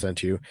podcast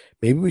sent you.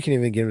 Maybe we can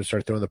even get them to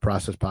start throwing the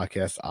Process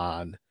podcast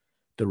on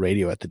the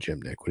radio at the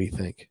gym, Nick. What do you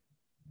think?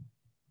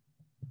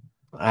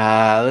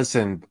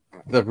 Listen,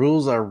 the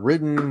rules are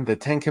written. The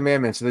 10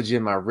 commandments of the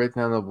gym are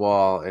written on the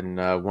wall. And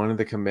one of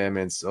the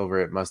commandments over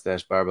at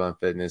Mustache Barbell and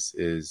Fitness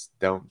is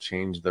don't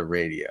change the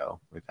radio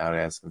without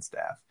asking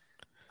staff.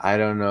 I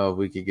don't know if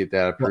we could get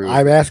that approved. Well,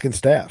 I'm asking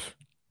staff.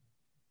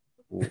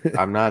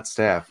 I'm not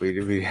staff.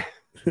 We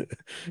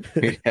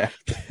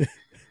have to.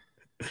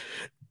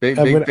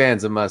 Big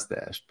fans of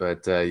Mustache,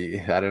 but I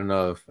don't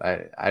know if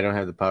I don't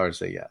have the power to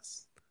say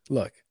yes.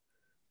 Look,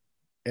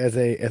 as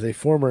a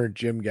former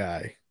gym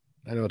guy,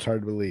 I know it's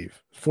hard to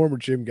believe. Former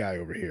gym guy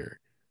over here.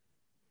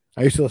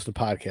 I used to listen to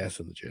podcasts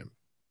in the gym.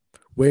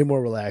 Way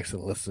more relaxed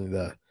than listening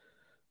to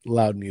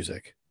loud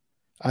music.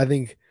 I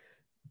think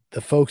the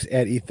folks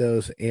at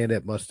Ethos and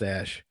at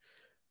Mustache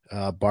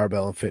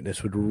Barbell and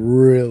Fitness would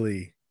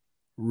really,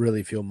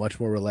 really feel much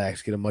more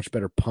relaxed, get a much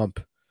better pump,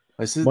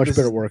 much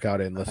better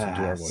workout in, listen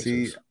to our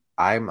voices. See,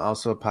 I'm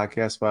also a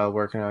podcast while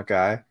working out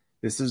guy.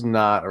 This is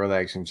not a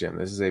relaxing gym.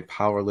 This is a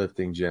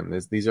powerlifting gym.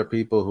 These are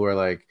people who are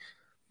like,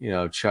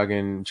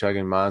 chugging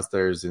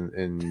monsters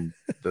and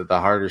the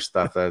harder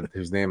stuff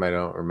whose name I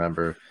don't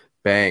remember.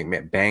 Bang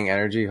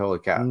Energy. Holy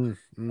cow.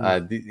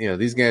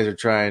 These guys are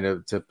trying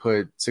to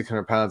put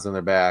 600 pounds on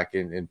their back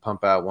and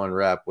pump out one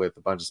rep with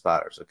a bunch of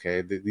spotters.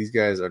 Okay. These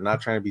guys are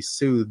not trying to be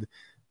soothed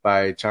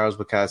by Charles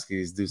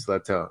Bukowski's Deuce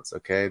Tones.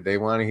 Okay. They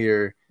want to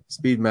hear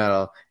speed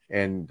metal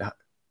and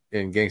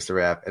gangster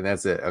rap, and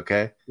that's it.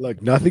 Okay. Look,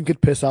 nothing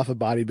could piss off a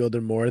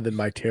bodybuilder more than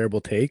my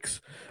terrible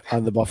takes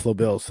on the Buffalo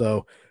Bills.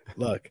 So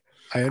look,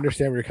 I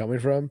understand where you're coming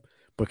from,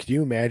 but could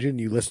you imagine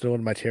you listen to one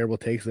of my terrible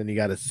takes and then you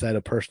got to set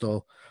a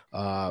personal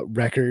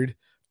record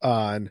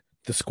on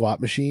the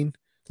squat machine?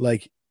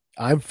 Like,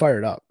 I'm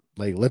fired up.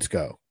 Like, let's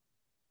go.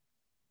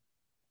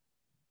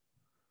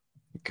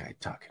 Guy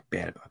talking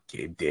bad about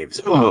Gabe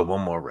Davis. Oh,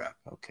 one more rep.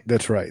 Okay.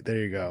 That's right. There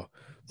you go.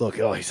 Look,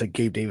 he said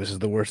Gabe Davis is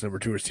the worst number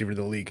 2 receiver in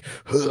the league.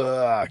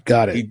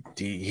 Got it.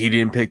 He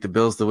didn't pick the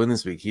Bills to win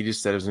this week. He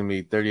just said it was going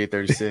to be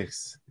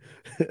 38-36.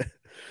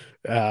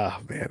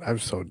 Man, I'm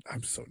so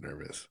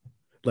nervous.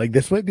 Like,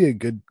 this might be a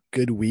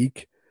good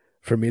week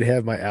for me to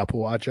have my Apple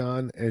Watch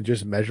on and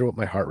just measure what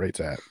my heart rate's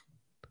at.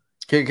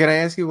 Can I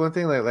ask you one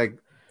thing? Like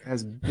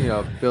as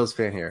Bills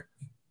fan here,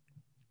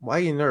 why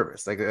are you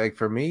nervous? Like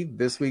for me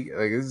this week,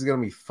 like this is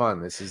gonna be fun.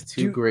 This is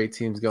two Dude, great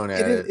teams going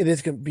at it. it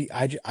is going to be.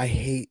 I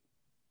hate,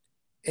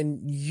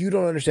 and you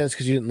don't understand this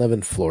because you didn't live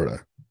in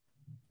Florida.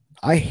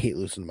 I hate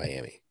losing to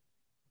Miami.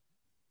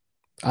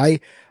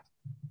 I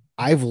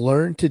I've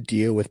learned to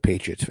deal with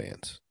Patriots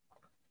fans.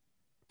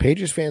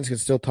 Patriots fans can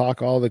still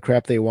talk all the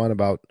crap they want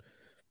about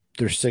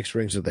their 6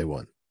 rings that they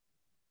won.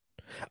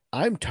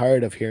 I'm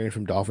tired of hearing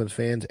from Dolphins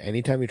fans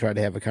anytime you try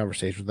to have a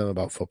conversation with them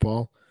about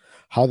football,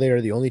 how they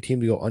are the only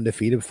team to go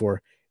undefeated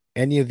before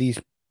any of these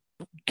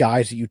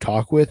guys that you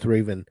talk with or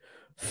even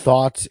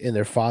thoughts in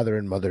their father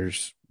and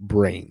mother's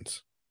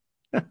brains.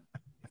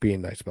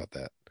 Being nice about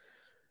that.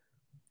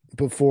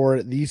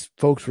 Before these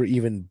folks were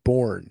even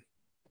born,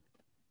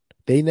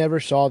 they never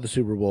saw the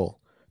Super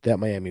Bowl that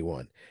Miami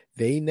won.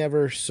 They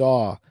never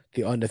saw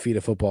the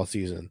undefeated football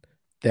season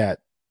that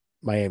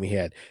Miami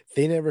had.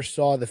 They never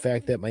saw the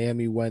fact that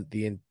Miami went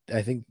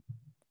I think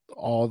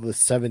all the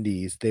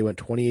 70s, they went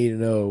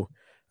 28-0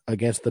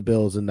 against the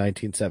Bills in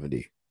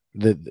 1970.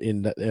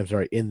 In the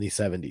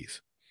 70s.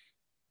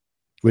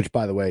 Which,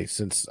 by the way,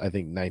 since I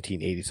think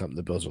 1980 something,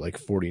 the Bills are like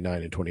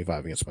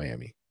 49-25 against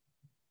Miami.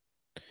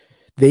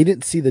 They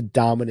didn't see the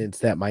dominance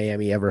that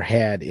Miami ever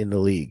had in the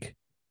league.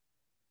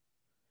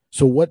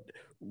 So what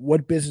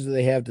business do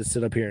they have to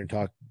sit up here and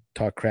talk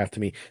crap to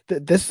me?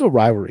 This is a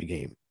rivalry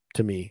game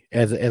to me,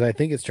 as I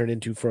think it's turned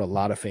into for a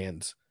lot of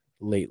fans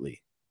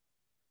lately.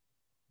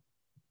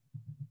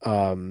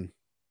 I'm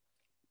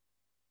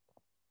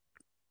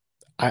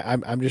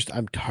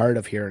tired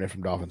of hearing it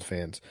from Dolphins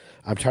fans.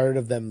 I'm tired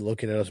of them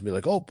looking at us and be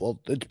like, "Oh,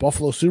 well, it's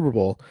Buffalo Super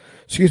Bowl."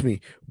 Excuse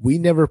me, we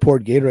never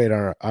poured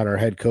Gatorade on our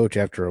head coach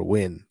after a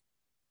win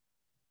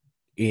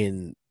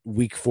in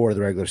week 4 of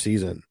the regular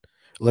season,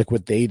 like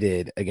what they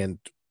did again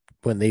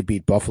when they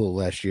beat Buffalo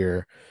last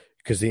year,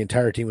 because the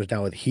entire team was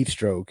down with heat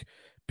stroke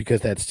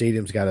because that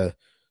stadium's got a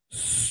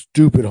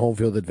stupid home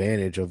field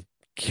advantage of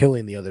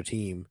killing the other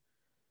team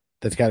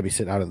that's got to be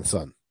sitting out in the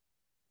sun.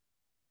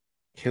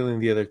 Killing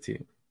the other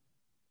team.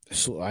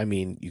 So, I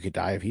mean, you could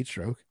die of heat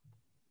stroke.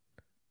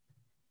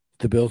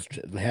 The Bills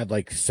had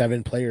like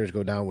 7 players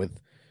go down with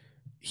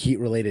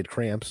heat-related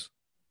cramps.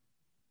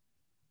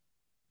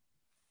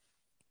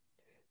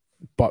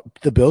 But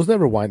the Bills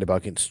never whined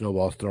about getting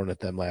snowballs thrown at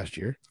them last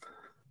year.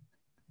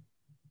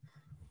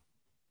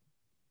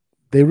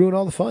 They ruined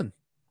all the fun.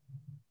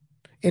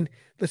 And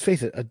let's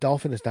face it, a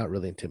dolphin is not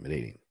really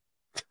intimidating.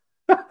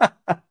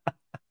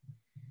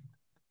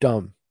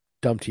 Dumb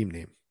team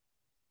name.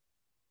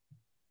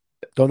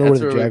 Don't know where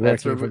the Jaguar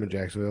came from in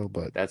Jacksonville,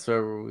 but that's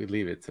where we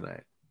leave it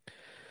tonight.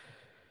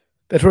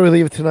 That's where we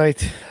leave it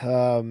tonight. I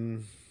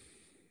don't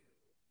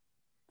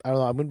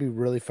know. I'm going to be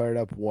really fired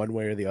up one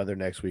way or the other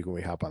next week when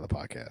we hop on the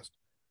podcast.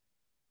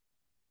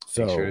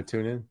 So make sure to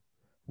tune in.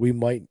 We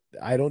might.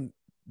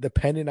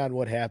 Depending on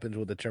what happens,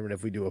 will determine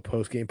if we do a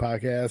post game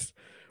podcast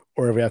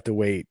or if we have to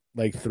wait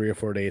like 3 or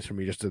 4 days for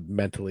me just to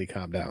mentally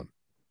calm down.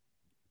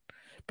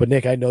 But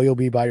Nick, I know you'll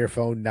be by your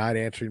phone, not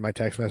answering my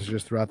text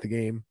messages throughout the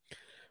game,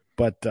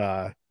 but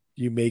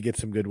you may get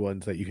some good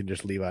ones that you can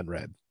just leave on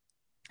read.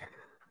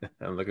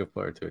 I'm looking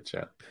forward to it,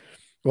 chat.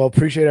 Well,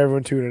 appreciate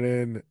everyone tuning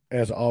in.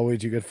 As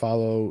always, you could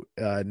follow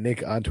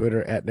Nick on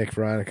Twitter at Nick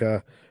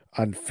Veronica,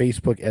 on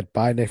Facebook at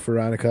By Nick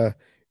Veronica,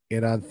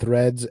 and on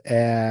Threads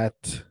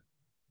at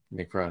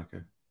Nick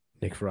Veronica.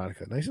 Nick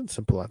Veronica. Nice and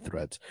simple on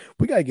Threads.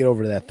 We got to get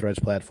over to that Threads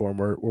platform.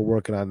 We're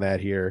working on that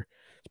here,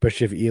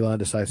 especially if Elon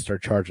decides to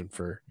start charging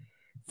for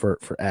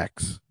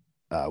X.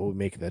 We'll be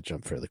making that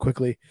jump fairly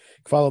quickly.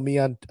 Follow me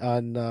on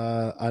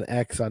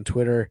X on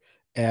Twitter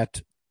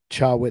at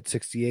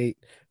Chawit68.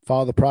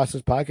 Follow the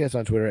Process Podcast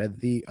on Twitter at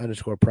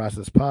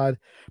 _processpod.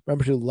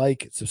 Remember to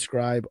like,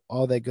 subscribe,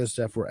 all that good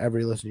stuff wherever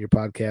you listen to your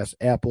podcast,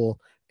 Apple,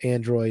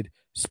 Android,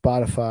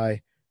 Spotify,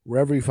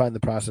 wherever you find the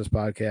Process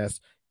Podcast.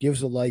 Give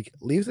us a like,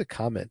 leave us a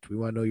comment. We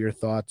want to know your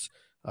thoughts,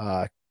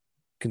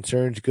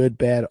 concerns, good,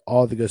 bad,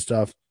 all the good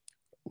stuff.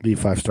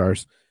 Leave 5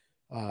 stars.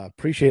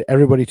 Appreciate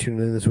everybody tuning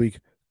in this week.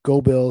 Go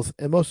Bills.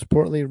 And most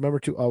importantly, remember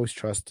to always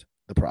trust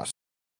the process.